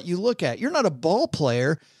scope of what you look at. You're not a ball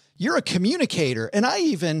player, you're a communicator. And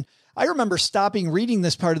I remember stopping reading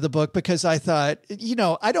this part of the book because I thought,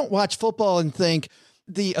 I don't watch football and think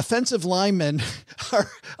the offensive linemen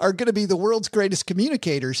are going to be the world's greatest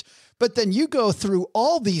communicators. But then you go through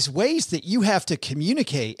all these ways that you have to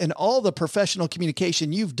communicate and all the professional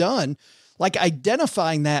communication you've done, like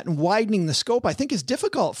identifying that and widening the scope, I think is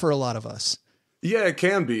difficult for a lot of us. Yeah, it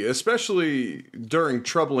can be, especially during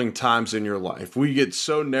troubling times in your life. We get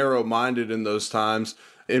so narrow-minded in those times,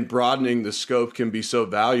 and broadening the scope can be so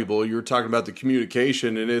valuable. You were talking about the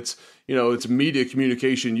communication, and it's media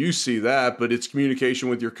communication. You see that, but it's communication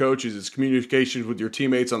with your coaches. It's communication with your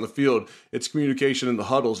teammates on the field. It's communication in the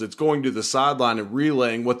huddles. It's going to the sideline and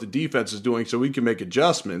relaying what the defense is doing so we can make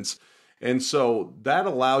adjustments. And so that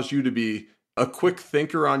allows you to be a quick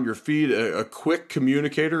thinker on your feet, a quick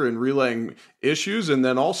communicator in relaying issues. And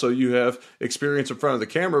then also you have experience in front of the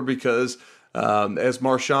camera because As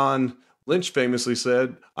Marshawn Lynch famously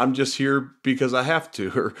said, I'm just here because I have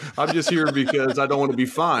to, or I'm just here because I don't want to be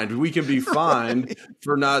fined. We can be fined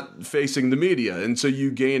for not facing the media. And so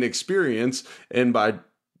you gain experience, and by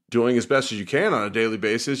doing as best as you can on a daily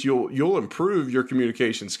basis, you'll improve your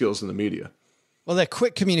communication skills in the media. Well, that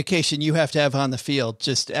quick communication you have to have on the field,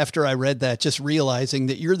 just after I read that, just realizing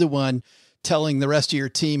that you're the one telling the rest of your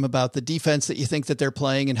team about the defense that you think that they're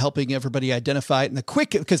playing and helping everybody identify it. And the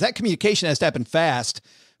quick, because that communication has to happen fast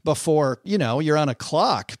before, you're on a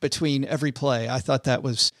clock between every play. I thought that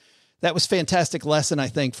was fantastic lesson, I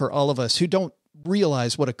think, for all of us who don't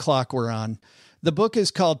realize what a clock we're on. The book is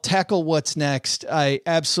called Tackle What's Next. I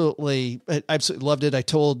absolutely loved it. I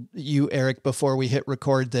told you, Eric, before we hit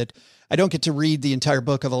record that I don't get to read the entire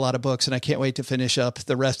book of a lot of books, and I can't wait to finish up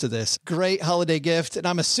the rest of this. Great holiday gift. And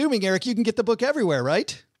I'm assuming, Eric, you can get the book everywhere,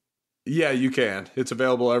 right? Yeah, you can. It's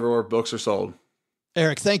available everywhere books are sold.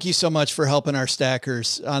 Eric, thank you so much for helping our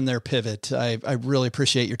stackers on their pivot. I really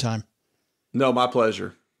appreciate your time. No, my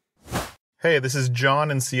pleasure. Hey, this is John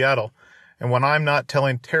in Seattle. And when I'm not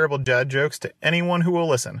telling terrible dad jokes to anyone who will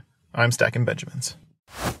listen, I'm stacking Benjamins.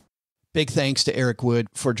 Big thanks to Eric Wood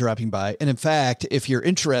for dropping by. And in fact, if you're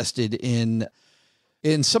interested in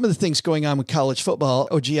some of the things going on with college football,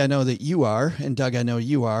 OG, I know that you are, and Doug, I know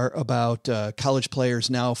you are, about college players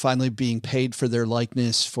now finally being paid for their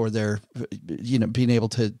likeness, for their, being able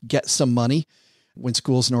to get some money when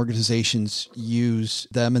schools and organizations use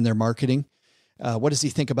them in their marketing. What does he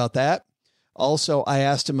think about that? Also, I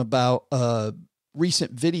asked him about a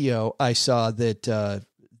recent video I saw that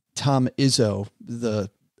Tom Izzo, the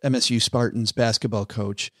MSU Spartans basketball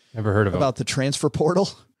coach, never heard of about the transfer portal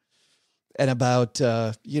and about,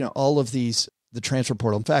 all of the transfer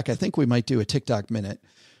portal. In fact, I think we might do a TikTok minute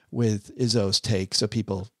with Izzo's take. So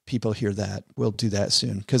people hear that. We'll do that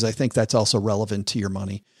soon, because I think that's also relevant to your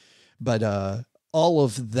money. But all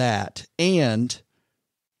of that and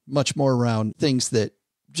much more around things that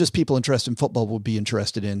just people interested in football will be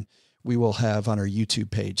interested in, we will have on our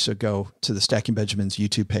YouTube page. So go to the Stacking Benjamins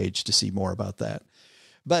YouTube page to see more about that.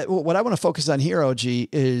 But what I want to focus on here, OG,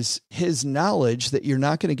 is his knowledge that you're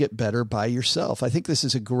not going to get better by yourself. I think this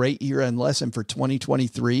is a great year-end lesson for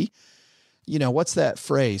 2023. What's that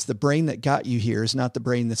phrase? The brain that got you here is not the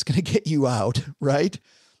brain that's going to get you out, right?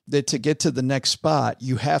 That to get to the next spot,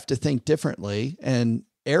 you have to think differently. And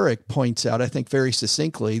Eric points out, I think very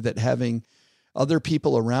succinctly, that having other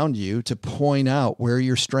people around you to point out where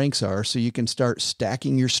your strengths are so you can start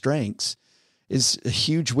stacking your strengths is a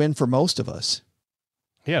huge win for most of us.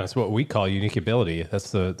 Yeah, that's what we call unique ability.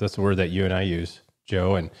 That's the word that you and I use,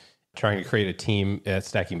 Joe, and trying to create a team at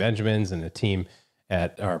Stacking Benjamins and a team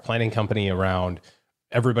at our planning company around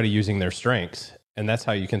everybody using their strengths. And that's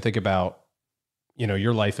how you can think about,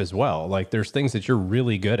 your life as well. Like, there's things that you're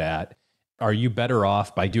really good at. Are you better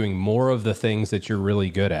off by doing more of the things that you're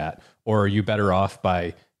really good at? Or are you better off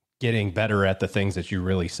by getting better at the things that you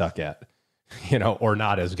really suck at, or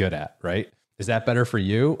not as good at, right? Is that better for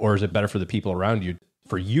you, or is it better for the people around you,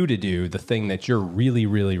 for you to do the thing that you're really,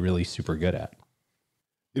 really, really super good at?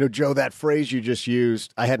 Joe, that phrase you just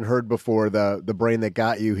used, I hadn't heard before. The brain that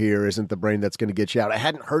got you here isn't the brain that's going to get you out. I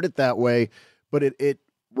hadn't heard it that way, but it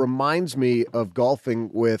reminds me of golfing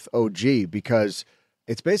with OG, because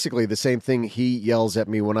it's basically the same thing he yells at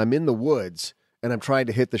me when I'm in the woods and I'm trying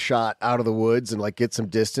to hit the shot out of the woods and get some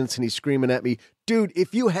distance. And he's screaming at me, dude,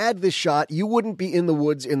 if you had this shot, you wouldn't be in the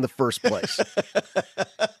woods in the first place.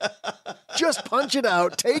 Just punch it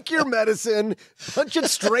out. Take your medicine. Punch it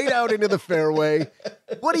straight out into the fairway.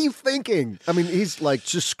 What are you thinking? I mean, he's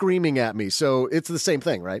just screaming at me. So it's the same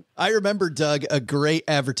thing, right? I remember, Doug, a great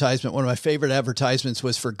advertisement. One of my favorite advertisements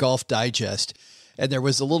was for Golf Digest. And there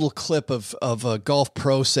was a little clip of a golf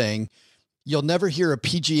pro saying, "You'll never hear a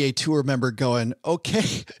PGA Tour member going,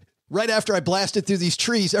 okay, right after I blasted through these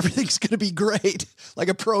trees, everything's going to be great." Like,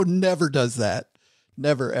 a pro never does that.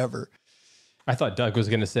 Never, ever. I thought Doug was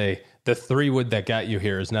going to say, the 3-wood that got you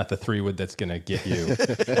here is not the 3-wood that's going to get you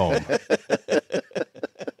home.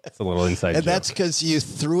 It's a little inside And joke. that's because you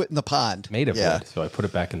threw it in the pond. Made of wood, so I put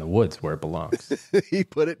it back in the woods where it belongs. He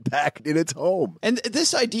put it back in its home. And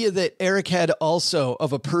this idea that Eric had also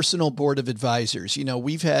of a personal board of advisors.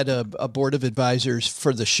 We've had a board of advisors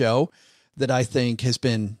for the show that I think has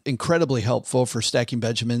been incredibly helpful for Stacking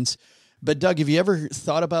Benjamins. But Doug, have you ever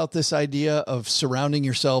thought about this idea of surrounding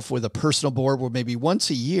yourself with a personal board where maybe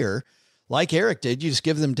once a year, like Eric did, you just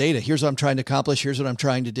give them data. Here's what I'm trying to accomplish. Here's what I'm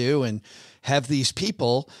trying to do. And have these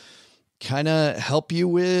people kind of help you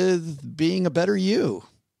with being a better you.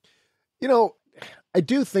 I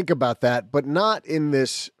do think about that, but not in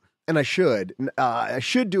this and I should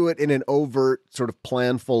do it in an overt sort of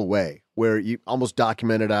planful way where you almost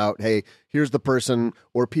document it out. Hey, here's the person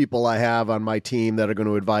or people I have on my team that are going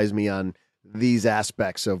to advise me on these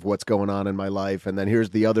aspects of what's going on in my life. And then here's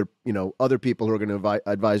the other people who are going to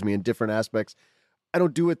advise me in different aspects. I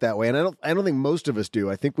don't do it that way. And I don't think most of us do.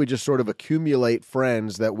 I think we just sort of accumulate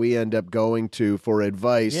friends that we end up going to for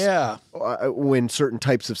advice. Yeah. When certain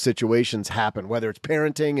types of situations happen, whether it's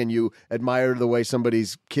parenting and you admire the way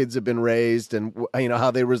somebody's kids have been raised and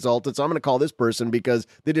how they resulted. So I'm going to call this person because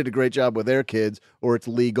they did a great job with their kids, or it's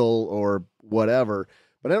legal or whatever.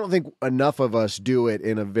 But I don't think enough of us do it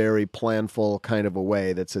in a very planful kind of a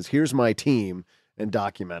way that says, here's my team, and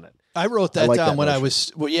document it. I wrote that down when I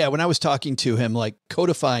was talking to him, like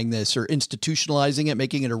codifying this or institutionalizing it,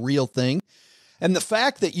 making it a real thing. And the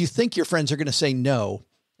fact that you think your friends are going to say no,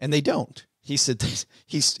 and they don't. He said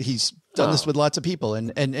he's done this with lots of people,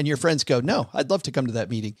 and your friends go, no, I'd love to come to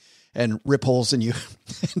that meeting and rip holes in you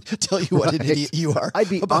and tell you what an idiot you are. I'd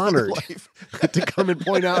be honored to come and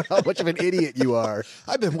point out how much of an idiot you are.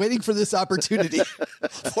 I've been waiting for this opportunity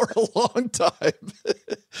for a long time.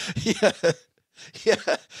 Yeah.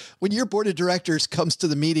 Yeah. When your board of directors comes to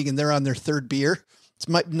the meeting and they're on their third beer, it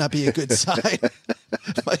might not be a good sign.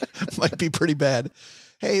 might be pretty bad.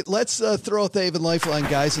 Hey, let's throw out the Haven Lifeline,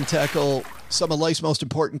 guys, and tackle some of life's most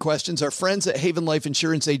important questions. Our friends at Haven Life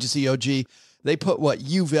Insurance Agency, OG, they put what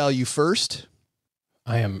you value first.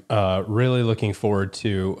 I am really looking forward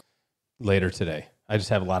to later today. I just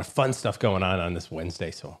have a lot of fun stuff going on this Wednesday,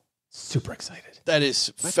 so super excited. That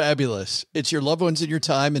is fabulous. It's your loved ones and your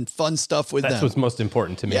time and fun stuff with them. That's what's most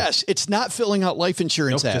important to me. Yes, it's not filling out life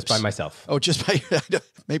insurance apps. Just by myself. Oh, just by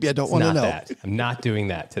maybe I don't want to know. That. I'm not doing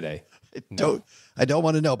that today. I don't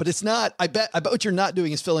want to know, but it's not. I bet what you're not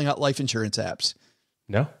doing is filling out life insurance apps.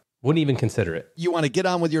 No, wouldn't even consider it. You want to get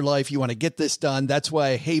on with your life. You want to get this done. That's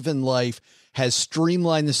why Haven Life has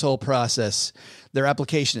streamlined this whole process. Their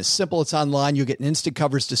application is simple. It's online. You get an instant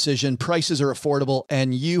coverage decision. Prices are affordable,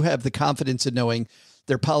 and you have the confidence in knowing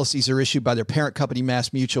their policies are issued by their parent company,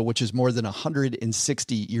 Mass Mutual, which is more than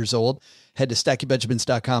 160 years old. Head to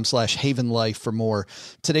StackyBenjamins.com/Haven Life for more.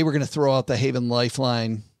 Today, we're going to throw out the Haven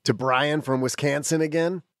Lifeline. To Brian from Wisconsin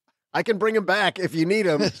again. I can bring him back if you need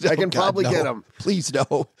him. I can probably get him. Please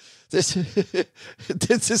no. This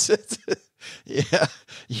is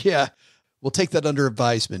yeah. We'll take that under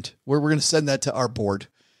advisement. We're going to send that to our board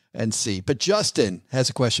and see. But Justin has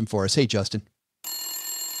a question for us. Hey, Justin.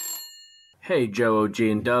 Hey, Joe, OG,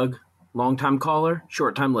 and Doug. Long-time caller,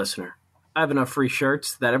 short-time listener. I have enough free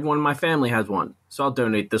shirts that everyone in my family has one, so I'll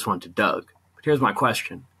donate this one to Doug. But here's my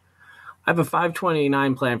question. I have a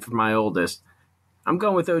 529 plan for my oldest. I'm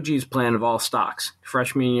going with OG's plan of all stocks.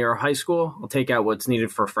 Freshman year of high school, I'll take out what's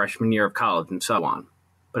needed for freshman year of college and so on.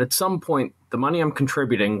 But at some point, the money I'm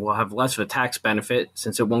contributing will have less of a tax benefit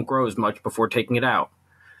since it won't grow as much before taking it out.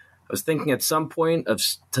 I was thinking at some point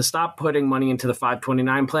to stop putting money into the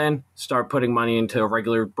 529 plan, start putting money into a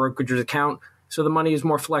regular brokerage account so the money is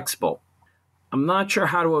more flexible. I'm not sure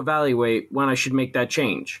how to evaluate when I should make that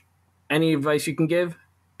change. Any advice you can give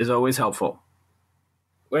is always helpful.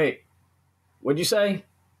 Wait, what'd you say?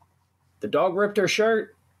 The dog ripped her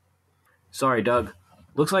shirt? Sorry, Doug.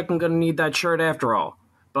 Looks like I'm going to need that shirt after all.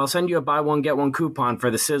 But I'll send you a buy one, get one coupon for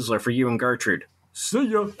the Sizzler for you and Gertrude. See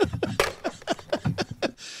ya.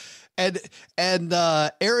 And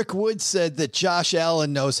Eric Wood said that Josh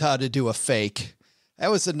Allen knows how to do a fake. That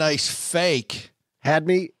was a nice fake. Had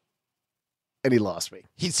me, and he lost me.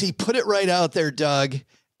 He put it right out there, Doug,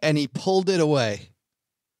 and he pulled it away.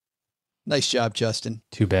 Nice job, Justin.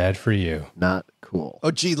 Too bad for you. Not cool.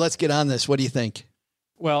 Oh, gee, let's get on this. What do you think?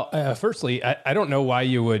 Well, firstly, I don't know why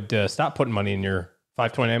you would stop putting money in your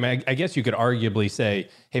 529. I guess you could arguably say,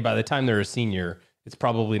 hey, by the time they're a senior, it's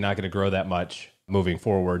probably not going to grow that much moving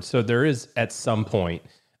forward. So there is at some point,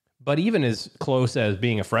 but even as close as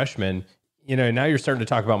being a freshman, now you're starting to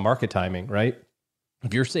talk about market timing, right?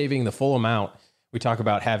 If you're saving the full amount, we talk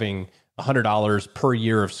about having $100 per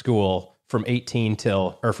year of school from 18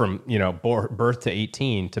 from birth to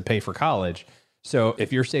 18 to pay for college. So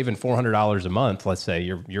if you're saving $400 a month, let's say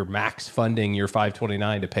you're max funding your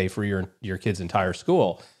 529 to pay for your kid's entire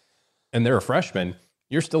school, and they're a freshman,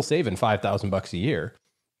 you're still saving $5,000 a year.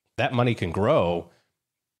 That money can grow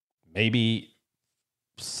maybe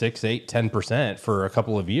 6, 8, 10% for a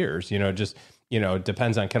couple of years. It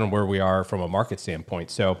depends on kind of where we are from a market standpoint.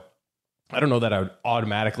 So I don't know that I would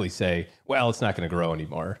automatically say, well, it's not going to grow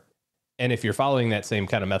anymore. And if you're following that same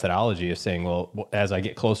kind of methodology of saying, well, as I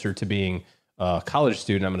get closer to being a college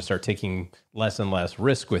student, I'm going to start taking less and less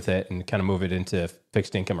risk with it and kind of move it into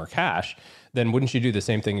fixed income or cash, then wouldn't you do the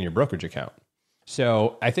same thing in your brokerage account?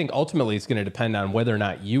 So I think ultimately it's going to depend on whether or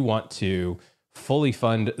not you want to fully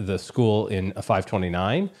fund the school in a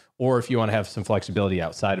 529, or if you want to have some flexibility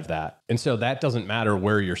outside of that. And so that doesn't matter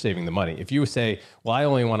where you're saving the money. If you say, well, I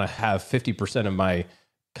only want to have 50% of my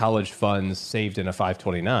college funds saved in a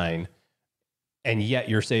 529, and yet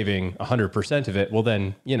you're saving 100% of it, well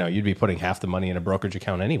then, you'd be putting half the money in a brokerage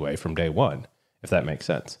account anyway from day one, if that makes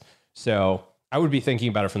sense. So I would be thinking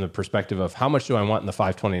about it from the perspective of how much do I want in the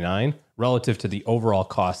 529 relative to the overall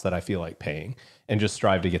cost that I feel like paying, and just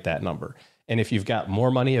strive to get that number. And if you've got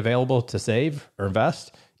more money available to save or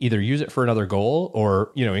invest, either use it for another goal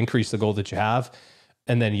or, increase the goal that you have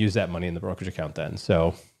and then use that money in the brokerage account then.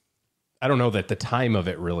 So I don't know that the time of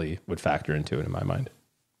it really would factor into it in my mind.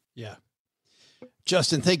 Yeah.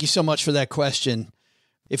 Justin, thank you so much for that question.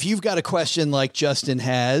 If you've got a question like Justin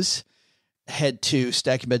has, head to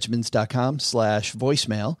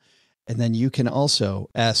stackingbenjamins.com/voicemail, and then you can also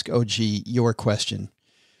ask OG your question.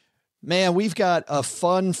 Man, we've got a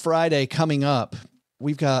fun Friday coming up.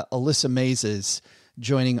 We've got Alyssa Mazes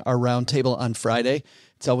joining our roundtable on Friday.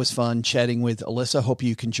 It's always fun chatting with Alyssa. Hope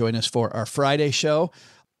you can join us for our Friday show.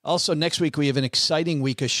 Also, next week, we have an exciting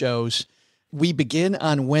week of shows. We begin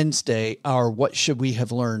on Wednesday our What Should We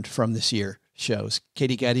Have Learned from This Year shows.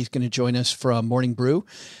 Katie Gaddy's going to join us from Morning Brew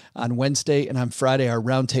on Wednesday, and on Friday, our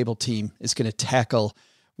roundtable team is going to tackle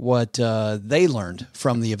what they learned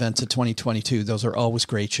from the events of 2022. Those are always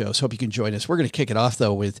great shows. Hope you can join us. We're going to kick it off,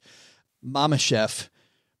 though, with Mama Chef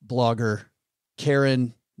blogger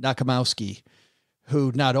Karen Nakamowski,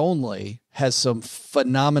 who not only has some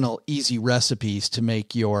phenomenal easy recipes to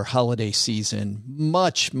make your holiday season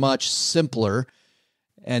much, much simpler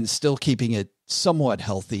and still keeping it somewhat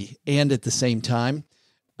healthy, and at the same time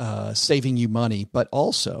saving you money, but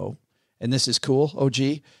also, and this is cool,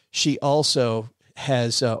 OG, she also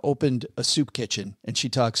has opened a soup kitchen, and she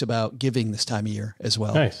talks about giving this time of year as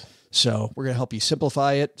well. Nice. So we're going to help you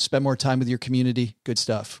simplify it, spend more time with your community. Good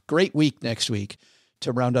stuff. Great week next week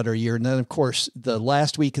to round out our year. And then, of course, the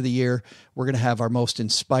last week of the year, we're going to have our most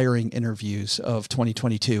inspiring interviews of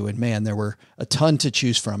 2022. And man, there were a ton to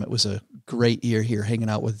choose from. It was a great year here hanging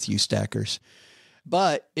out with you stackers.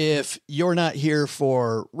 But if you're not here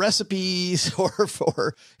for recipes or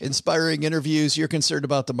for inspiring interviews, you're concerned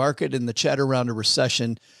about the market and the chatter around a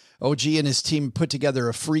recession, OG and his team put together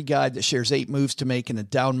a free guide that shares 8 moves to make in a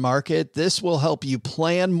down market. This will help you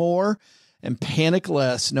plan more and panic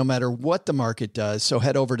less no matter what the market does. So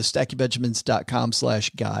head over to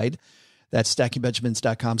stackingbenjamins.com/guide. That's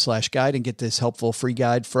stackingbenjamins.com/guide and get this helpful free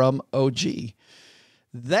guide from OG.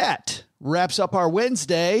 That wraps up our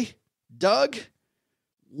Wednesday. Doug, a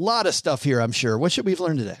lot of stuff here, I'm sure. What should we have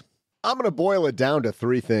learned today? I'm going to boil it down to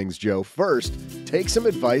 3 things, Joe. First, take some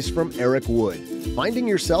advice from Eric Wood. Finding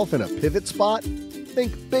yourself in a pivot spot?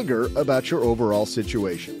 Think bigger about your overall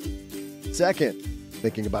situation. Second,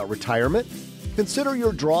 thinking about retirement? Consider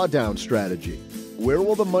your drawdown strategy. Where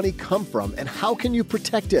will the money come from and how can you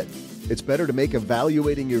protect it? It's better to make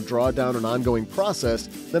evaluating your drawdown an ongoing process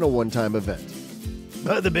than a one-time event.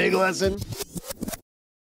 But the big lesson?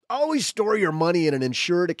 Always store your money in an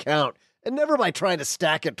insured account and never by trying to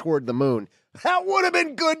stack it toward the moon. That would have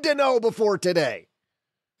been good to know before today.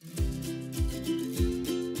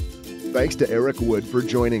 Thanks to Eric Wood for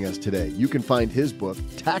joining us today. You can find his book,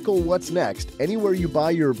 Tackle What's Next, anywhere you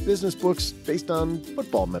buy your business books based on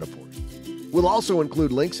football metaphors. We'll also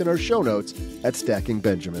include links in our show notes at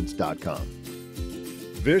stackingbenjamins.com.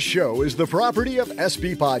 This show is the property of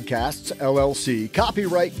SB Podcasts, LLC,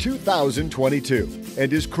 copyright 2022,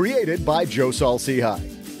 and is created by Joe Salcihai.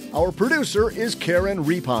 Our producer is Karen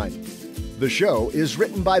Repine. The show is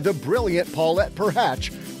written by the brilliant Paulette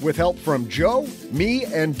Perhatch with help from Joe, me,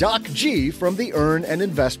 and Doc G from the Earn and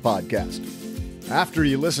Invest podcast. After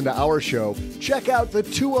you listen to our show, check out the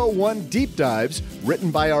 201 Deep Dives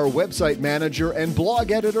written by our website manager and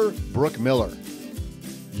blog editor, Brooke Miller.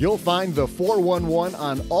 You'll find the 411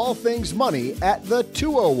 on all things money at the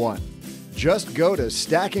 201. Just go to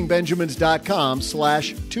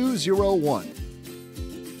stackingbenjamins.com/201.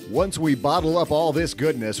 Once we bottle up all this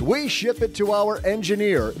goodness, we ship it to our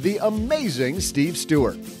engineer, the amazing Steve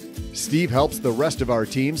Stewart. Steve helps the rest of our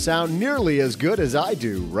team sound nearly as good as I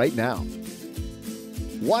do right now.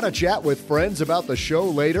 Want to chat with friends about the show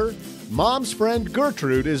later? Mom's friend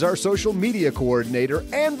Gertrude is our social media coordinator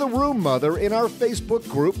and the room mother in our Facebook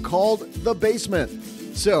group called The Basement.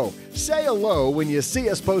 So, say hello when you see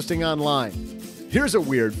us posting online. Here's a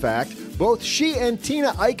weird fact. Both she and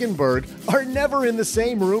Tina Eichenberg are never in the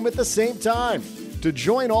same room at the same time. To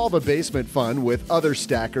join all the basement fun with other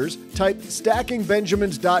stackers, type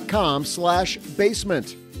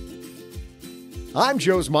stackingbenjamins.com/basement. I'm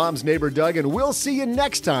Joe's mom's neighbor, Doug, and we'll see you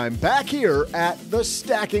next time back here at the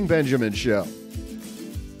Stacking Benjamin Show.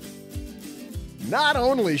 Not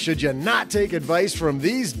only should you not take advice from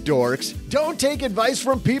these dorks, don't take advice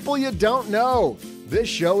from people you don't know. This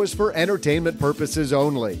show is for entertainment purposes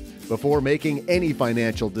only. Before making any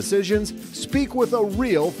financial decisions, speak with a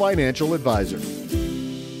real financial advisor.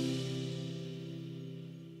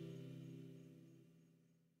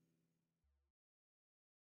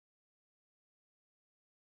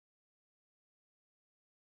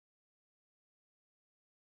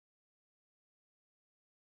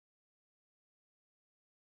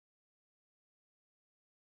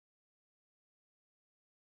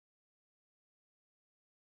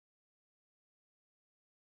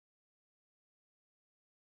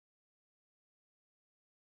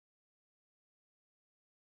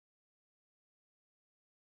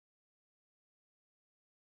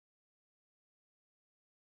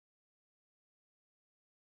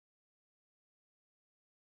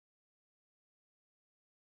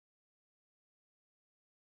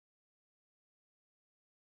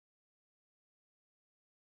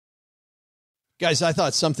 Guys, I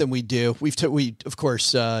thought something we'd do. We of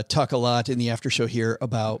course talk a lot in the after show here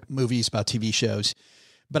about movies, about TV shows,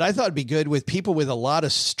 but I thought it'd be good with people with a lot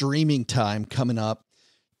of streaming time coming up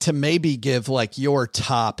to maybe give like your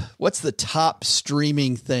top. What's the top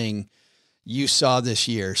streaming thing you saw this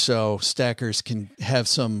year, so stackers can have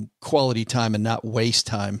some quality time and not waste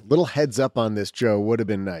time? Little heads up on this, Joe, would have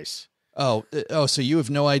been nice. Oh, so you have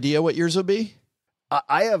no idea what yours will be?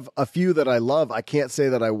 I have a few that I love. I can't say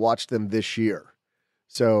that I watched them this year.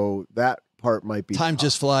 So that part might be time tough.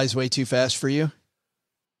 just flies way too fast for you.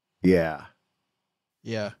 Yeah.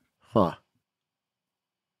 Yeah. Huh.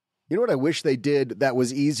 You know what I wish they did that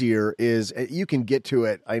was easier is you can get to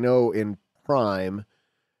it. I know in Prime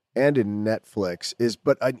and in Netflix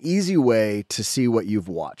but an easy way to see what you've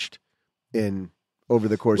watched over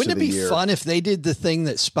the course Wouldn't of the year. Wouldn't it be fun if they did the thing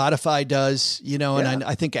that Spotify does, and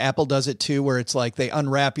I think Apple does it too, where it's like they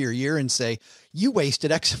unwrap your year and say, you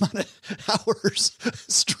wasted X amount of hours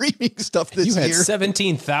streaming stuff this year. You had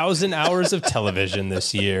 17,000 hours of television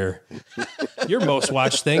this year. Your most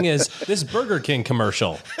watched thing is this Burger King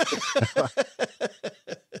commercial.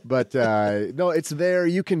 But no, it's there.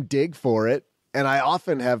 You can dig for it. And I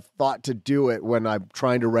often have thought to do it when I'm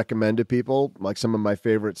trying to recommend to people, like some of my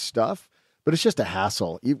favorite stuff. But it's just a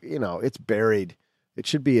hassle. You know, it's buried. It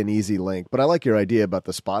should be an easy link. But I like your idea about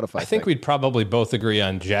the Spotify I think thing. we'd probably both agree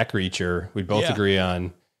on Jack Reacher. We'd both agree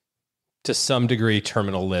on, to some degree,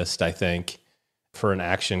 Terminal List, I think, for an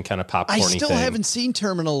action kind of popcorn-y I still thing. haven't seen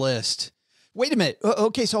Terminal List. Wait a minute.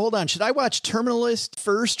 Okay, so hold on. Should I watch Terminal List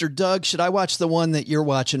first, or Doug, should I watch the one that you're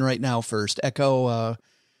watching right now first? Echo,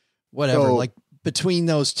 whatever, like between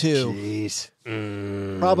those two.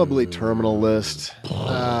 Jeez. Probably Terminal List.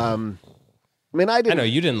 I mean, I know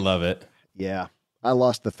you didn't love it. Yeah. I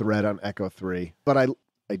lost the thread on Echo 3, but I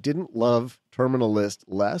didn't love Terminal List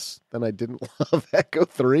less than I didn't love Echo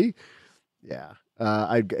 3. Yeah.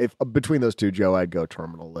 If between those two, Joe, I'd go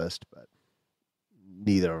Terminal List, but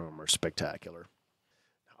neither of them are spectacular.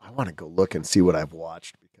 I want to go look and see what I've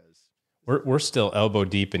watched because we're still elbow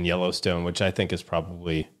deep in Yellowstone, which I think is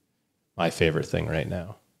probably my favorite thing right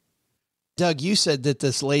now. Doug, you said that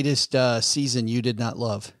this latest season you did not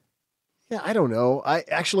love. Yeah, I don't know. I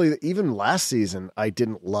actually, even last season, I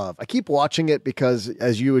didn't love. I keep watching it because,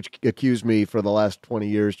 as you accused me for the last 20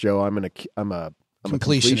 years, Joe, I'm a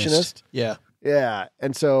completionist. Yeah. Yeah.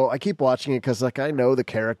 And so I keep watching it because, like, I know the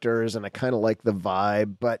characters and I kind of like the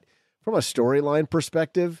vibe. But from a storyline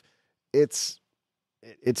perspective, it's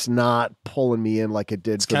not pulling me in like it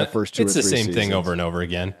did for the first 2 or 3 seasons. It's the same thing over and over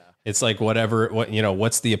again. Yeah. It's like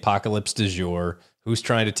what's the apocalypse du jour? Who's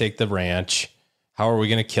trying to take the ranch? How are we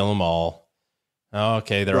going to kill them all? Oh,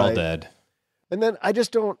 okay, they're all dead. And then I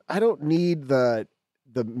don't need the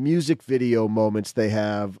music video moments they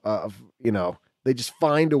have of, they just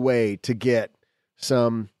find a way to get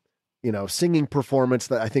some, singing performance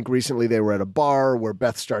that I think recently they were at a bar where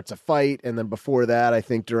Beth starts a fight. And then before that, I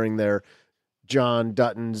think during their John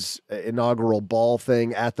Dutton's inaugural ball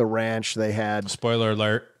thing at the ranch, they had... Spoiler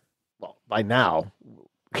alert. Well, by now...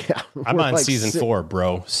 Yeah, I'm on season 4,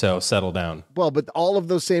 bro. So settle down. Well, but all of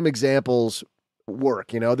those same examples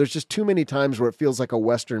work. There's just too many times where it feels like a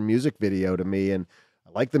Western music video to me. And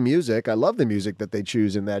I like the music. I love the music that they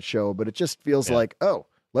choose in that show, but it just feels like, oh,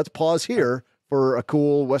 let's pause here for a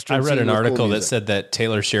cool Western. I read an article cool that said that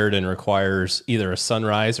Taylor Sheridan requires either a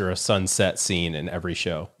sunrise or a sunset scene in every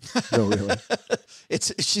show. No, really?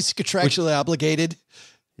 She's contractually obligated.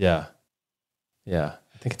 Yeah. Yeah.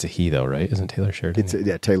 I think it's a he though, right? Isn't Taylor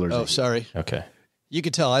Sheridan? Taylor's. Oh, sorry. Okay. You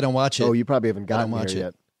could tell I don't watch it. Oh, you probably haven't gotten here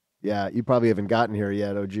yet. Yeah, you probably haven't gotten here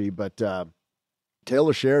yet, OG. But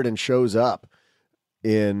Taylor Sheridan shows up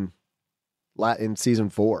in season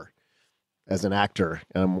 4 as an actor.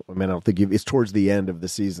 I don't think it's towards the end of the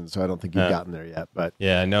season, so I don't think you've gotten there yet. But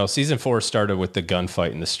yeah, no, season 4 started with the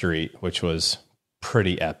gunfight in the street, which was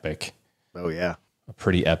pretty epic. Oh yeah, a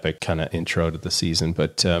pretty epic kind of intro to the season.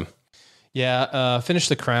 But finished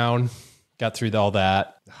The Crown, got through all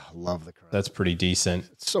that. Love The Crown. That's pretty decent.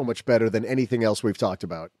 It's so much better than anything else we've talked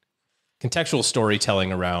about. Contextual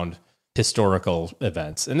storytelling around historical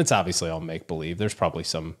events, and it's obviously all make believe. There's probably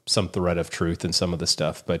some thread of truth in some of the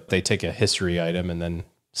stuff, but they take a history item and then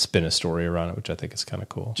spin a story around it, which I think is kind of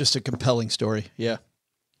cool. Just a compelling story. Yeah.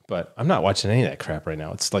 But I'm not watching any of that crap right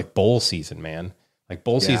now. It's like bowl season, man. Like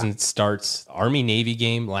bowl season starts Army Navy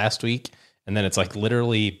game last week, and then it's like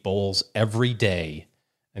literally bowls every day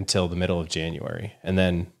until the middle of January, and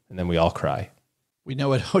then we all cry. We know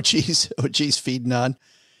what OG's feeding on.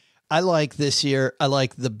 I like this year. I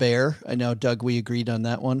like The Bear. I know, Doug, we agreed on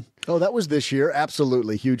that one. Oh, that was this year.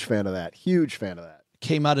 Absolutely. Huge fan of that.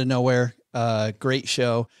 Came out of nowhere. Great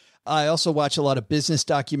show. I also watch a lot of business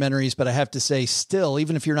documentaries, but I have to say still,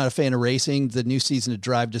 even if you're not a fan of racing, the new season of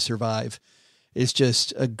Drive to Survive is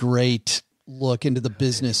just a great look into the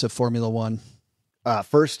business of Formula One.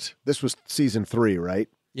 This was season 3, right?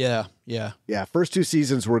 Yeah. First 2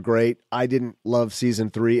 seasons were great. I didn't love season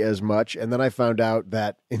 3 as much. And then I found out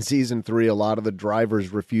that in season 3, a lot of the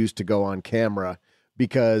drivers refused to go on camera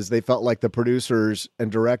because they felt like the producers and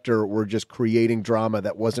director were just creating drama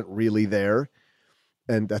that wasn't really there.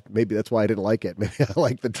 And maybe that's why I didn't like it. Maybe I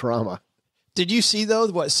like the drama. Did you see though,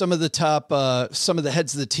 what some of the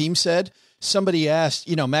heads of the team said? Somebody asked,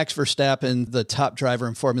 Max Verstappen, the top driver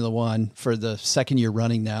in Formula One for the second year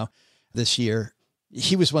running now this year,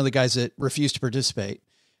 he was one of the guys that refused to participate.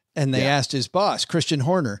 And they asked his boss, Christian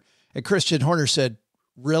Horner. And Christian Horner said,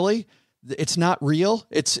 really? It's not real?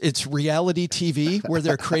 It's reality TV where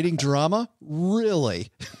they're creating drama? Really?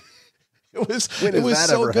 It was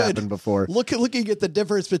so good. Happened before? Looking at the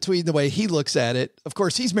difference between the way he looks at it. Of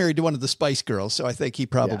course, he's married to one of the Spice Girls, so I think he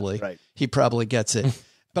probably gets it.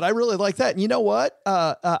 But I really like that. And you know what?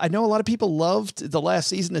 I know a lot of people loved the last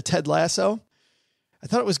season of Ted Lasso. I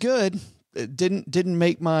thought it was good. It didn't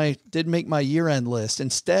make my year-end list.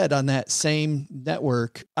 Instead, on that same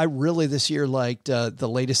network, I really this year liked the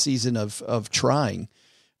latest season of Trying.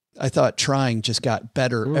 I thought Trying just got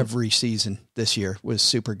better every season this year. Was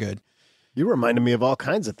super good. You reminded me of all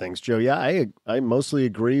kinds of things, Joe. Yeah, I mostly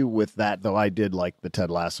agree with that, though I did like the Ted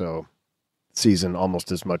Lasso season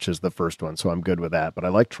almost as much as the first one, so I'm good with that. But I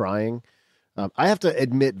like Trying. I have to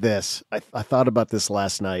admit this. I thought about this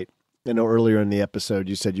last night. I know earlier in the episode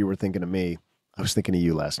you said you were thinking of me. I was thinking of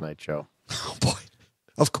you last night, Joe. Oh, boy.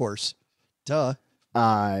 Of course. Duh.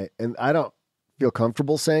 And I don't feel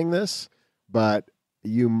comfortable saying this, but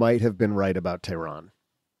you might have been right about Tehran.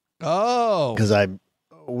 Oh. Because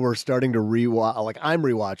we're starting to rewatch. Like, I'm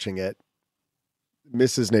rewatching it.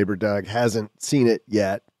 Mrs. Neighbor Doug hasn't seen it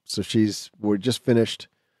yet, so we're just finished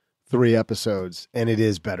 3 episodes, and it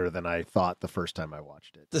is better than I thought the first time I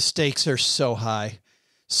watched it. The stakes are so high.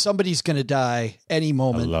 Somebody's going to die any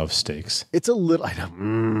moment. I love stakes. It's a little, I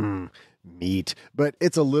know, meat, but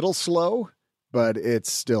it's a little slow, but it's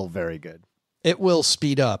still very good. It will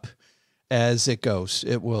speed up as it goes.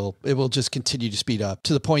 It will just continue to speed up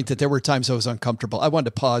to the point that there were times I was uncomfortable. I wanted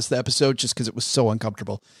to pause the episode just because it was so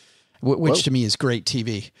uncomfortable, which to me is great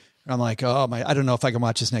TV. I'm like, I don't know if I can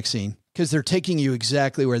watch this next scene because they're taking you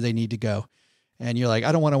exactly where they need to go. And you're like,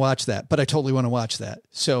 I don't want to watch that, but I totally want to watch that.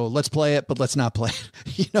 So let's play it, but let's not play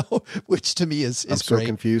it, which to me is I'm so great.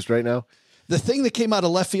 Confused right now. The thing that came out of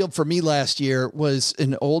left field for me last year was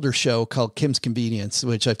an older show called Kim's Convenience,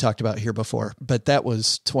 which I've talked about here before, but that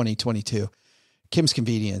was 2022. Kim's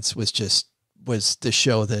Convenience was the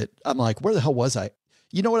show that I'm like, where the hell was I?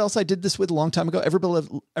 You know what else I did this with a long time ago?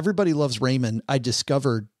 Everybody Loves Raymond. I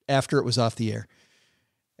discovered after it was off the air.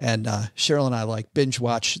 And Cheryl and I binge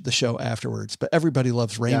watch the show afterwards, but Everybody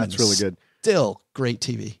Loves Raymond. Yeah, it's really good. Still great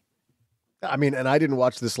TV. I mean, and I didn't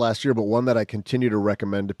watch this last year, but one that I continue to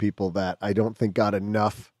recommend to people that I don't think got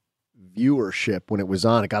enough viewership when it was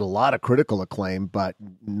on. It got a lot of critical acclaim, but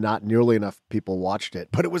not nearly enough people watched it.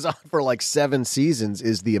 But it was on for 7 seasons,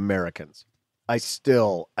 is The Americans. I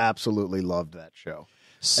still absolutely loved that show.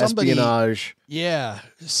 Espionage. Yeah.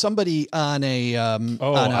 Somebody on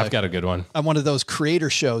I've got a good one. On one of those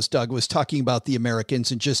creator shows, Doug, was talking about The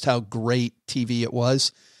Americans and just how great TV it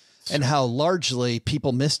was and how largely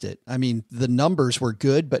people missed it. I mean, the numbers were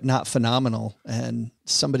good, but not phenomenal. And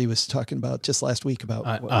somebody was talking about just last week about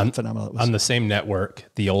how phenomenal it was. On the same network,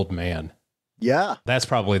 The Old Man. Yeah. That's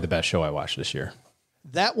probably the best show I watched this year.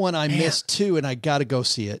 That one I missed too, and I got to go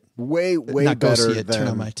see it. Way Not better go see it, than, turn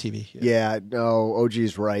on my TV. Yeah, no,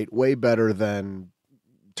 OG's right. Way better than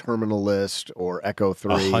Terminal List or Echo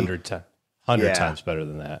 3. 100 times better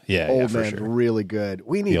than that. Yeah, Old for Man, sure. really good.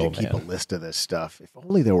 We need The to Old keep Man. a list of this stuff. If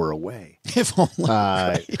only there were a way. If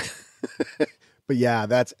only. But yeah,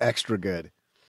 that's extra good.